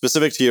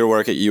 specific to your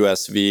work at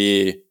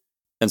USV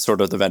and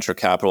sort of the venture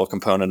capital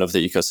component of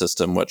the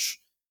ecosystem, which,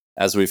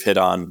 as we've hit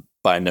on,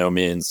 by no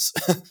means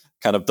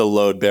kind of the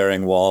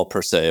load-bearing wall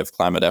per se of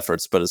climate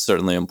efforts, but it's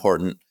certainly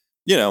important.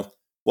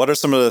 What are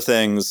some of the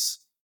things,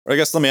 or I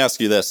guess let me ask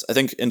you this. I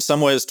think in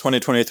some ways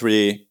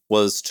 2023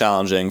 was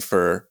challenging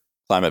for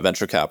climate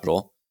venture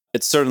capital.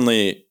 It's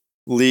certainly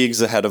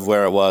leagues ahead of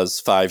where it was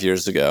 5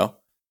 years ago.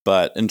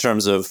 But in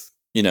terms of,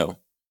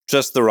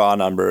 just the raw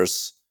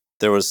numbers,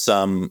 there was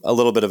a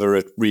little bit of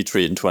a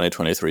retreat in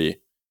 2023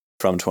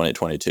 from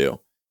 2022.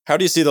 How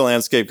do you see the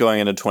landscape going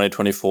into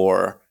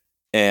 2024?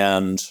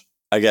 And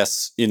I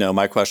guess,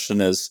 my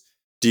question is,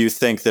 do you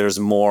think there's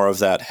more of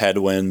that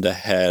headwind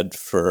ahead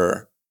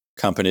for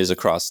companies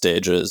across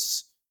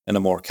stages in a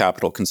more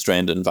capital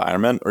constrained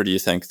environment? Or do you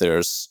think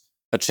there's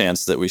a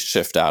chance that we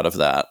shift out of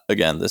that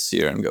again this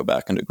year and go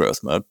back into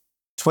growth mode?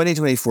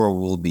 2024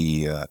 will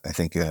be, I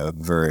think, a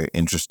very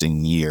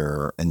interesting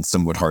year and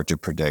somewhat hard to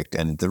predict.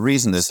 And the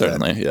reason is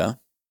that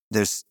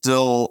there's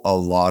still a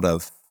lot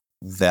of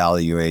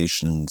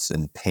valuations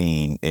and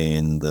pain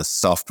in the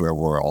software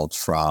world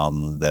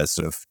from the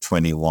sort of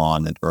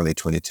 21 and early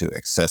 22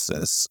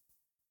 excesses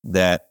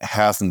that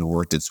hasn't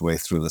worked its way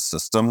through the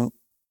system.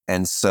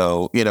 And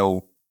so,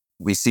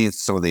 we see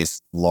some of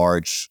these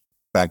large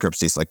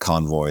bankruptcies like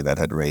Convoy that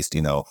had raised,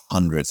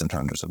 hundreds and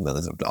hundreds of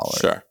millions of dollars.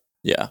 Sure.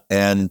 Yeah.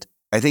 And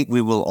I think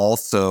we will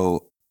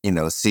also,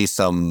 see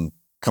some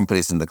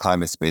companies in the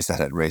climate space that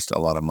had raised a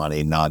lot of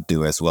money not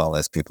do as well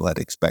as people had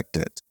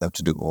expected them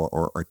to do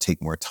or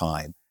take more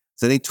time.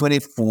 So I think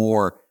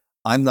 24,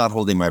 I'm not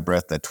holding my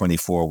breath that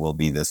 24 will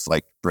be this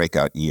like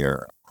breakout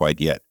year quite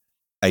yet.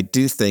 I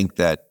do think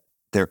that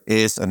there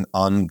is an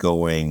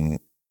ongoing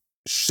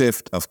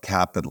shift of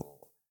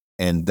capital,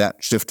 and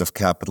that shift of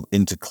capital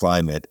into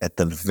climate at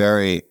the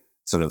very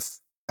sort of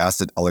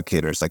asset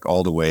allocators, like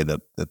all the way the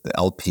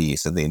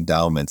LPs and the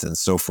endowments and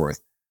so forth.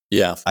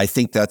 Yeah. I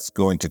think that's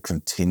going to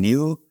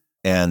continue.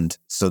 And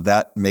so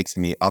that makes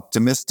me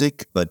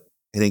optimistic, but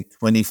I think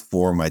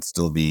 24 might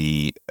still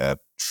be a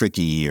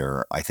tricky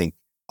year. I think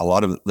a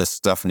lot of this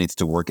stuff needs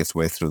to work its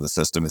way through the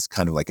system. It's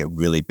kind of like a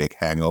really big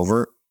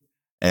hangover.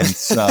 And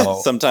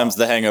so sometimes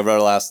the hangover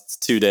lasts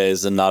 2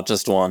 days and not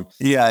just one.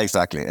 Yeah,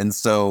 exactly. And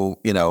so,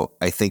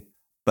 I think,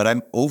 but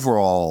I'm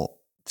overall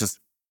just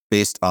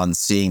based on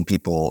seeing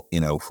people,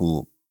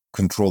 who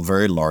control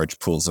very large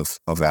pools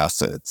of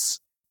assets,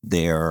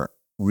 their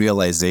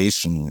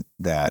realization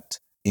that,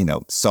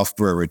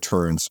 software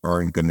returns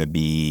aren't going to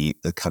be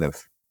the kind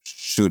of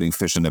shooting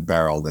fish in a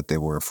barrel that they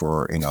were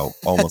for,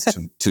 almost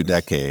two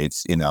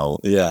decades,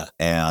 Yeah.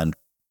 And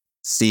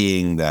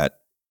seeing that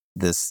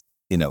this,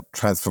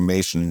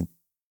 transformation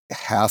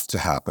has to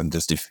happen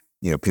just if,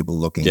 people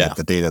looking at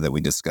the data that we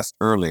discussed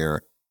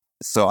earlier.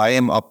 So I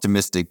am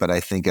optimistic, but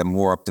I think I'm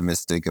more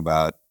optimistic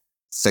about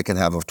second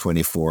half of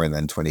 24 and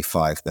then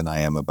 25 than I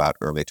am about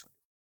early 20.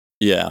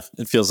 Yeah,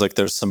 it feels like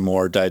there's some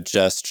more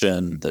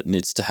digestion that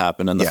needs to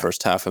happen in the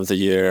first half of the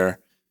year.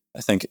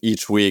 I think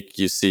each week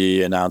you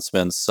see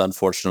announcements,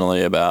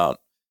 unfortunately, about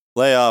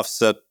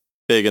layoffs at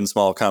big and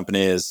small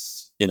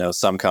companies.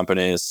 Some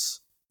companies,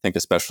 I think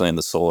especially in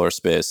the solar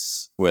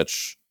space,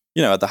 which,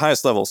 at the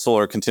highest level,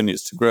 solar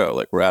continues to grow.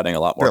 Like we're adding a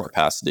lot more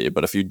capacity.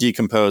 But if you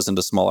decompose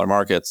into smaller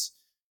markets,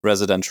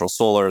 residential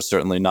solar is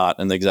certainly not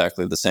in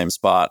exactly the same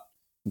spot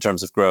in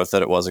terms of growth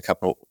that it was a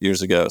couple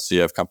years ago. So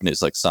you have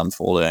companies like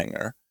Sunfolding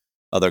or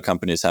other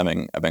companies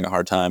having a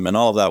hard time, and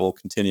all of that will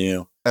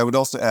continue. I would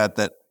also add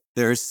that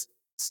there's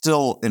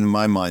still, in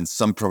my mind,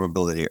 some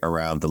probability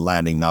around the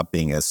landing not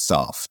being as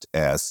soft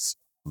as,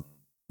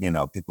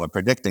 people are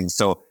predicting.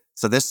 So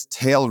there's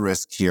tail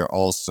risk here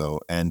also.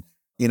 And,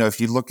 if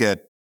you look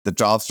at the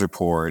jobs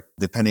report,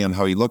 depending on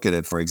how you look at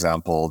it, for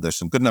example, there's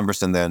some good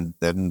numbers and then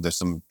there's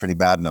some pretty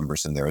bad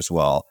numbers in there as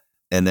well.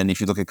 And then if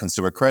you look at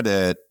consumer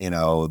credit,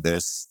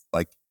 there's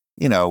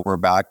we're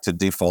back to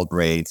default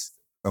rates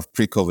of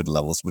pre-COVID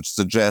levels, which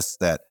suggests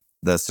that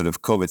the sort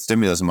of COVID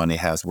stimulus money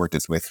has worked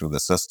its way through the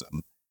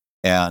system.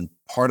 And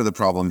part of the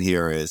problem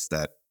here is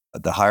that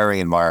the hiring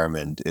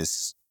environment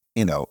is,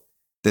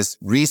 there's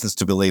reasons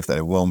to believe that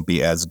it won't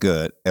be as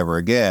good ever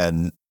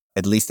again,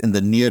 at least in the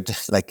near,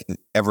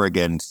 ever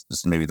again,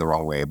 is maybe the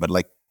wrong way, but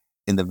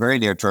in the very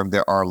near term,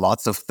 there are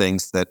lots of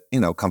things that,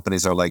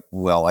 companies are like,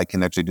 well, I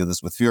can actually do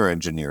this with fewer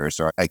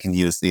engineers, or I can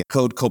use the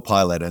code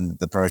copilot and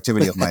the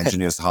productivity of my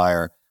engineers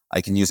higher. I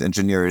can use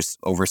engineers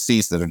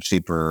overseas that are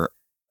cheaper.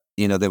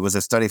 There was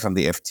a study from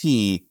the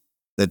FT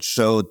that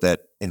showed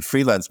that in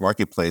freelance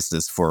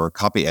marketplaces for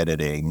copy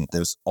editing,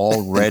 there's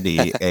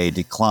already a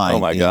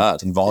decline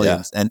in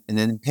volumes and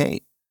in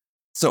pay.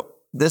 So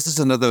this is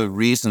another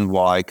reason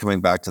why, coming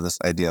back to this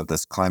idea of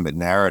this climate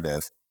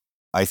narrative,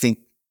 I think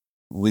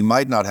we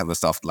might not have a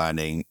soft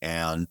landing,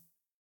 and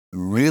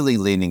really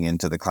leaning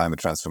into the climate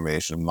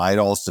transformation might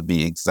also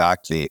be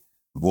exactly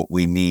what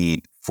we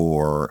need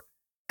for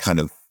kind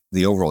of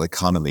the overall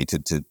economy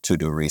to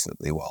do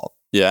reasonably well.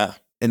 Yeah.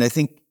 And I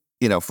think,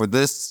 for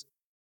this,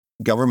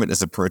 government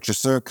as a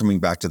purchaser, coming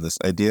back to this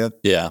idea,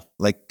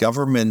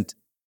 government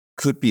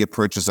could be a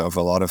purchaser of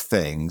a lot of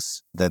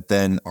things that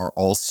then are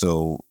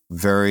also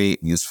very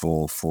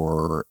useful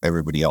for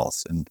everybody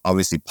else. And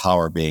obviously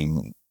power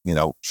being,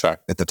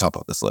 at the top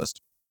of this list.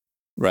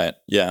 Right.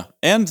 Yeah.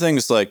 And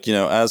things like,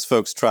 as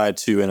folks try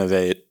to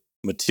innovate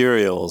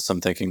materials,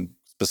 I'm thinking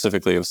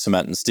specifically of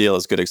cement and steel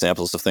as good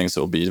examples of things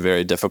that will be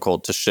very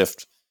difficult to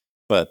shift.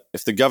 But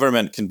if the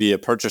government can be a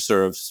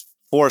purchaser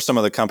for some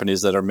of the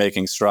companies that are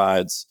making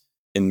strides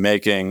in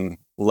making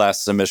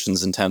less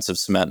emissions intensive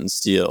cement and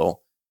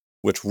steel,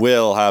 which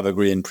will have a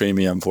green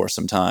premium for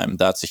some time,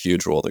 that's a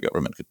huge role the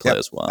government could play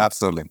as well.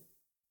 Absolutely.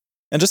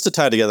 And just to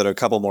tie together a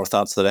couple more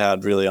thoughts that I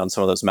had really on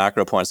some of those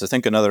macro points, I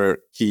think another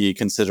key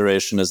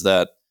consideration is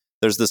that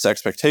there's this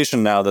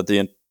expectation now that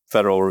the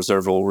Federal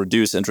Reserve will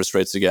reduce interest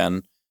rates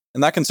again.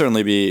 And that can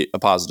certainly be a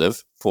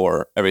positive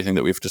for everything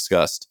that we've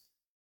discussed.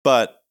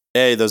 But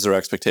A, those are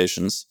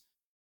expectations.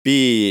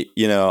 B,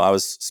 I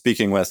was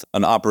speaking with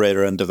an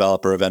operator and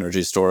developer of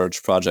energy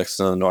storage projects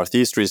in the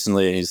Northeast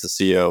recently. He's the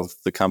CEO of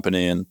the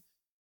company, and,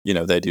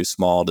 they do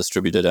small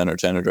distributed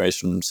energy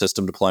generation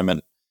system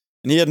deployment.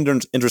 And he had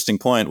an interesting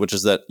point, which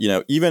is that,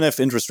 even if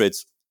interest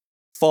rates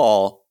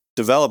fall,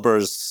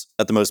 developers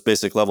at the most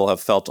basic level have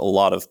felt a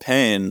lot of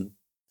pain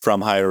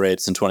from higher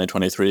rates in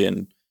 2023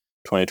 and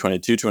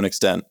 2022 to an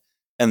extent.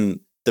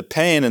 And the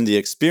pain and the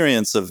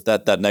experience of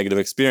that negative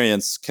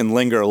experience can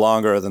linger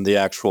longer than the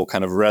actual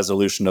kind of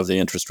resolution of the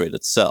interest rate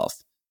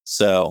itself.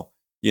 So,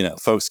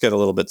 folks get a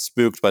little bit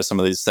spooked by some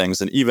of these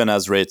things. And even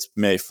as rates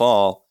may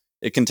fall,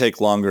 it can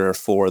take longer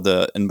for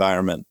the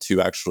environment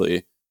to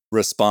actually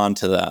respond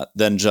to that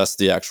than just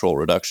the actual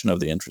reduction of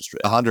the interest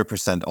rate.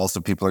 100%.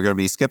 Also, people are going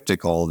to be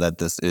skeptical that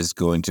this is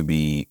going to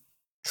be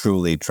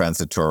truly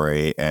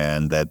transitory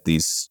and that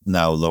these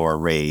now lower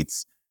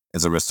rates,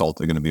 as a result,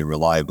 are going to be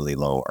reliably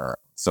lower.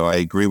 So I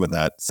agree with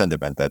that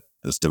sentiment that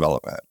this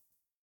development.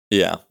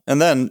 Yeah. And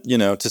then,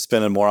 to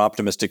spin it more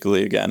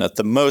optimistically again, at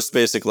the most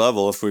basic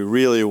level, if we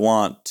really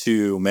want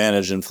to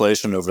manage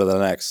inflation over the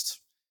next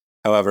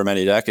however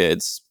many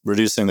decades,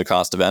 reducing the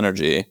cost of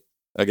energy,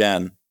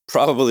 again,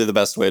 probably the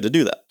best way to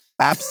do that.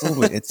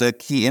 Absolutely. It's a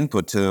key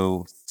input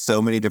to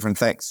so many different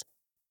things.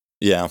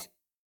 Yeah.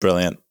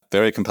 Brilliant.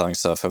 Very compelling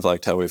stuff. I've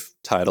liked how we've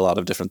tied a lot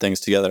of different things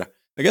together.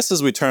 I guess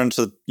as we turn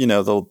to,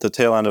 the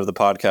tail end of the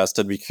podcast,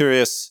 I'd be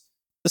curious.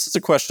 This is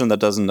a question that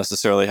doesn't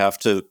necessarily have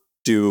to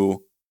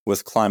do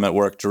with climate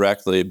work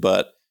directly,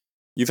 but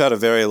you've had a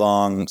very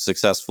long,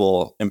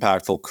 successful,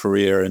 impactful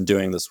career in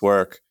doing this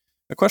work.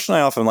 A question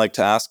I often like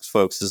to ask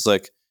folks is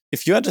like,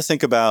 if you had to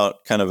think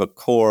about kind of a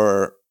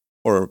core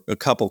or a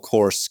couple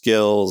core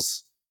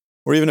skills,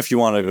 or even if you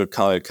wanted to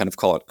call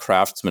it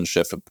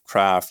craftsmanship of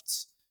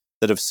crafts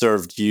that have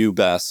served you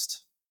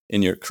best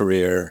in your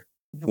career,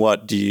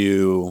 what do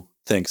you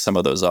think some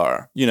of those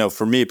are?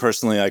 For me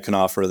personally, I can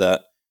offer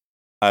that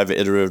I've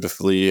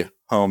iteratively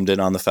homed in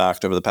on the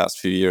fact over the past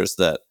few years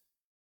that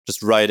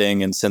just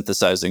writing and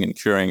synthesizing and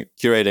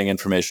curating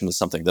information is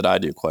something that I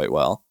do quite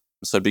well.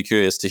 So I'd be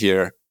curious to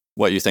hear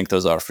what you think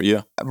those are for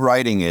you.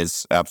 Writing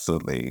is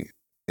absolutely,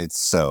 it's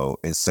so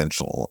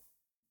essential.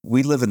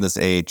 We live in this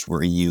age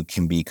where you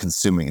can be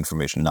consuming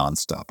information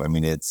nonstop. I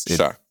mean, it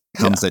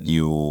comes at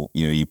you,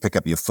 you pick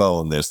up your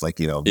phone, there's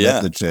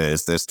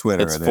messages, there's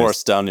Twitter. It's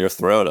forced down your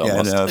throat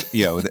almost.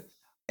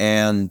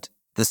 And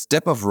the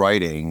step of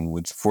writing,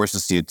 which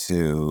forces you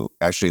to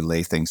actually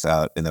lay things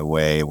out in a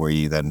way where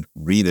you then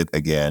read it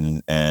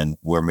again and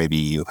where maybe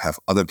you have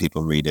other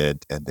people read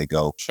it and they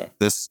go,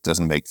 this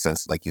doesn't make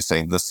sense. Like you're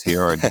saying this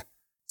here and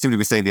seem to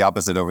be saying the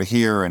opposite over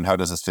here. And how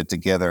does this fit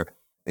together?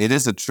 It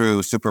is a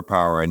true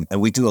superpower. And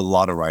we do a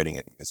lot of writing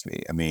at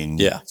USB. I mean,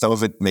 some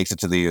of it makes it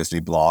to the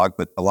USB blog,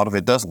 but a lot of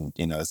it doesn't.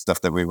 It's stuff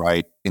that we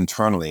write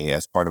internally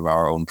as part of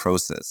our own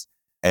process.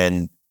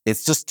 And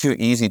it's just too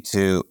easy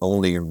to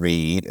only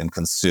read and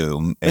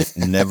consume and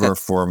never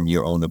form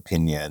your own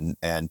opinion.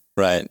 And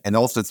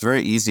also it's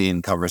very easy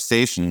in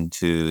conversation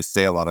to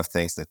say a lot of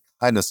things that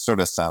kind of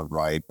sort of sound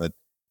right. But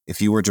if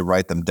you were to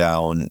write them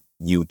down,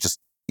 you just,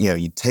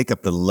 you take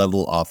up the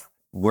level of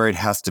where it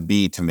has to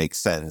be to make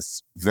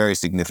sense very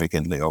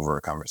significantly over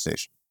a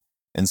conversation.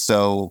 And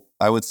so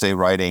I would say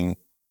writing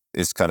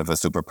is kind of a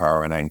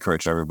superpower, and I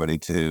encourage everybody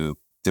to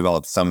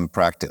develop some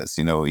practice,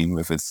 even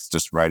if it's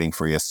just writing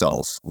for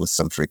yourself with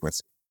some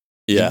frequency.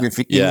 Even if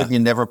you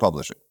never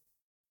publish it.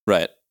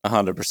 Right.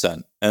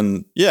 100%.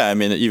 And I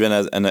mean, even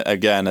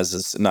as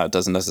this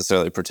doesn't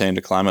necessarily pertain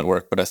to climate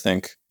work, but I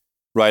think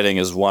writing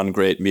is one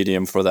great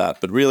medium for that.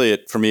 But really,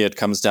 for me, it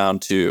comes down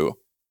to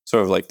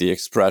sort of like the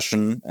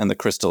expression and the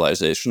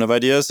crystallization of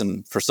ideas.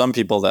 And for some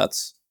people,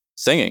 that's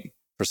singing.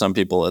 For some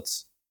people,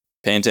 it's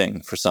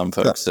painting. For some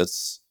folks,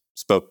 it's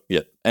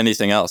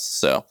anything else.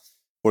 So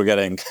we're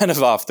getting kind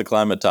of off the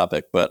climate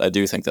topic, but I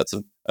do think that's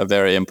a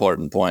very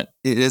important point.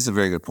 It is a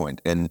very good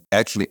point. And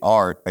actually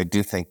art, I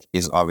do think,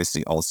 is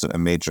obviously also a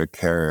major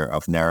carrier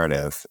of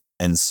narrative.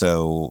 And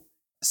so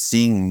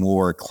seeing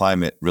more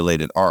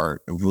climate-related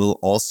art will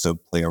also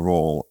play a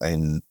role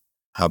in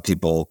how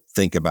people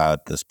think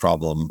about this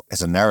problem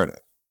as a narrative.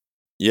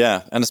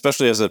 Yeah, and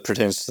especially as it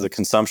pertains to the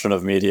consumption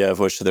of media, of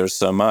which there's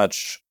so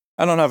much.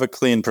 I don't have a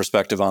clean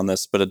perspective on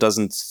this, but it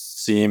doesn't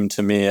seem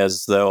to me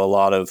as though a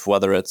lot of,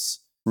 whether it's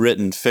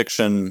written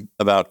fiction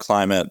about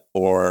climate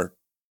or,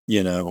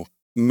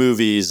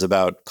 movies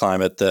about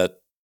climate that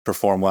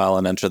perform well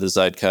and enter the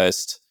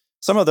zeitgeist,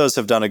 some of those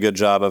have done a good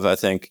job of, I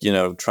think,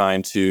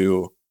 trying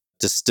to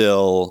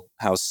distill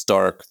how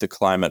stark the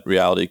climate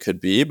reality could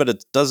be. But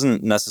it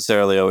doesn't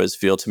necessarily always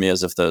feel to me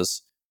as if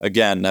those,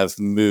 again, have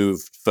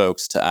moved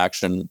folks to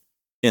action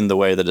in the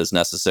way that is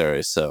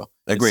necessary. So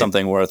It's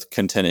something worth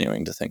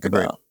continuing to think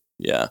about.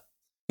 Yeah.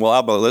 Well,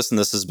 Albert, listen,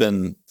 this has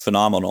been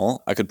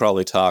phenomenal. I could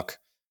probably talk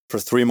for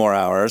 3 more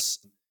hours.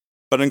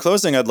 But in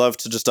closing, I'd love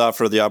to just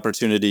offer the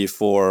opportunity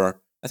for,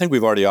 I think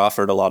we've already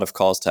offered a lot of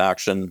calls to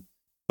action,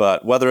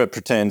 but whether it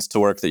pertains to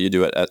work that you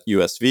do at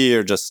USV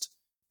or just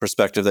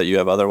perspective that you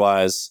have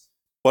otherwise,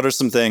 what are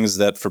some things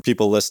that for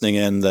people listening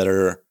in that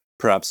are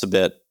perhaps a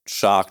bit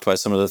shocked by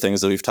some of the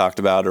things that we've talked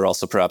about, or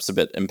also perhaps a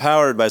bit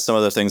empowered by some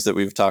of the things that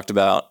we've talked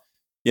about,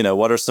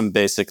 what are some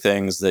basic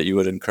things that you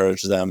would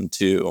encourage them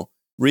to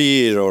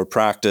read or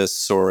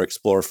practice or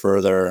explore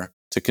further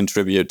to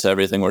contribute to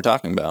everything we're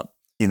talking about?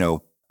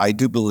 I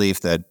do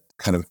believe that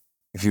kind of,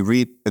 if you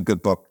read a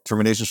good book,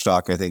 Termination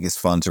Shock, I think is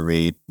fun to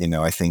read.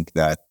 I think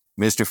that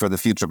Ministry for the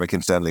Future by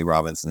Kim Stanley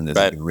Robinson is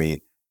a good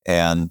read.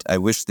 And I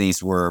wish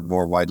these were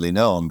more widely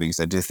known, because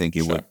I do think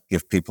it would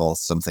give people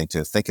something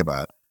to think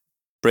about.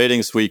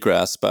 Braiding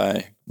Sweetgrass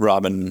by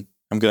Robin,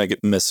 I'm going to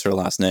miss her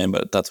last name,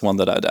 but that's one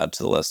that I'd add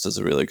to the list as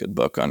a really good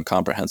book on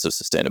comprehensive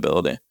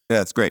sustainability.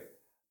 Yeah, it's great.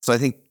 So I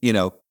think,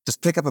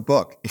 just pick up a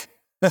book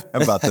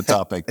about the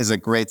topic is a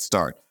great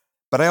start.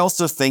 But I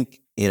also think,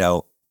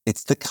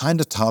 it's the kind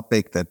of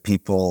topic that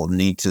people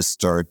need to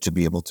start to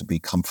be able to be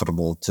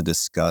comfortable to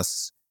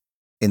discuss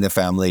in the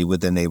family,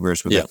 with their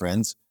neighbors, with their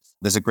friends.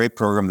 There's a great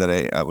program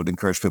that I would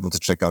encourage people to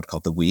check out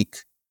called The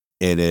Week.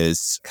 It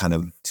is kind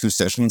of 2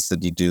 sessions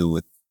that you do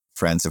with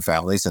friends and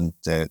families, and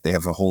they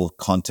have a whole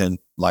content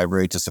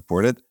library to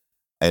support it.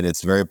 And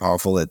it's very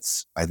powerful.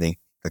 It's, I think,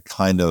 the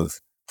kind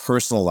of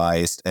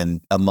personalized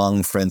and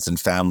among friends and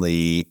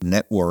family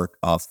network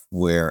of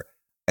where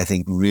I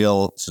think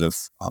real sort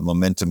of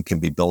momentum can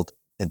be built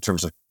in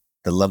terms of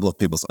the level of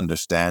people's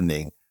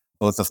understanding,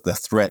 both of the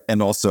threat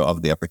and also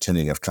of the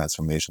opportunity of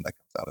transformation that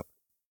comes out of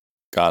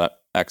it. Got it.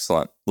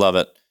 Excellent. Love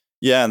it.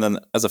 Yeah. And then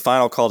as a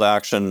final call to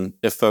action,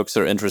 if folks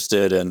are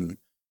interested in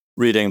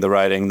reading the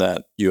writing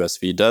that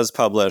USV does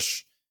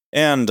publish,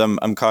 and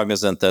I'm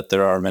cognizant that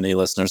there are many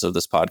listeners of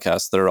this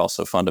podcast that are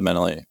also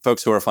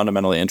folks who are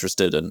fundamentally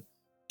interested in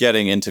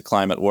getting into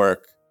climate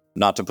work,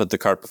 not to put the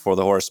cart before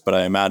the horse, but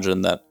I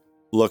imagine that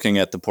looking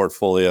at the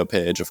portfolio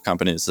page of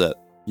companies that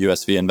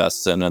USV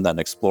invests in and then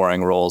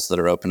exploring roles that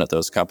are open at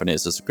those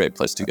companies is a great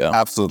place to go.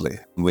 Absolutely.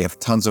 We have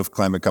tons of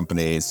climate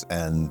companies,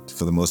 and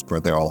for the most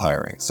part, they're all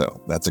hiring.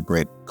 So that's a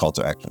great call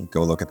to action.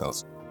 Go look at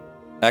those.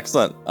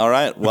 Excellent. All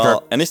right.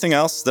 Well, anything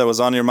else that was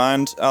on your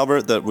mind,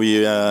 Albert, that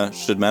we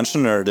should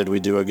mention, or did we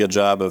do a good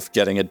job of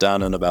getting it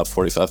done in about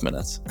 45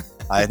 minutes?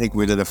 I think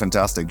we did a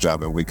fantastic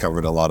job, and we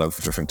covered a lot of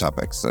different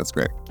topics. So that's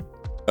great.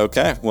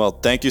 Okay. Well,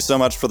 thank you so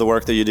much for the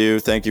work that you do.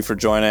 Thank you for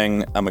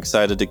joining. I'm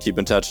excited to keep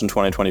in touch in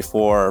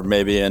 2024.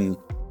 Maybe in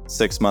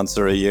 6 months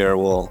or a year,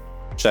 we'll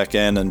check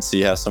in and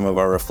see how some of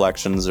our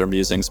reflections or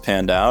musings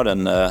panned out.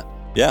 And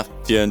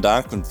vielen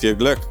Dank und viel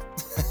Glück.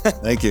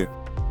 Thank you.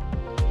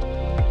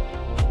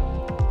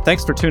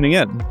 Thanks for tuning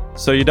in.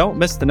 So you don't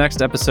miss the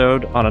next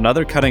episode on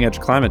another cutting-edge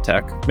climate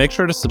tech, make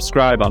sure to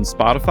subscribe on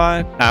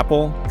Spotify,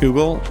 Apple,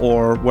 Google,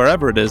 or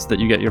wherever it is that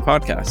you get your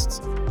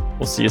podcasts.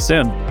 We'll see you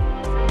soon.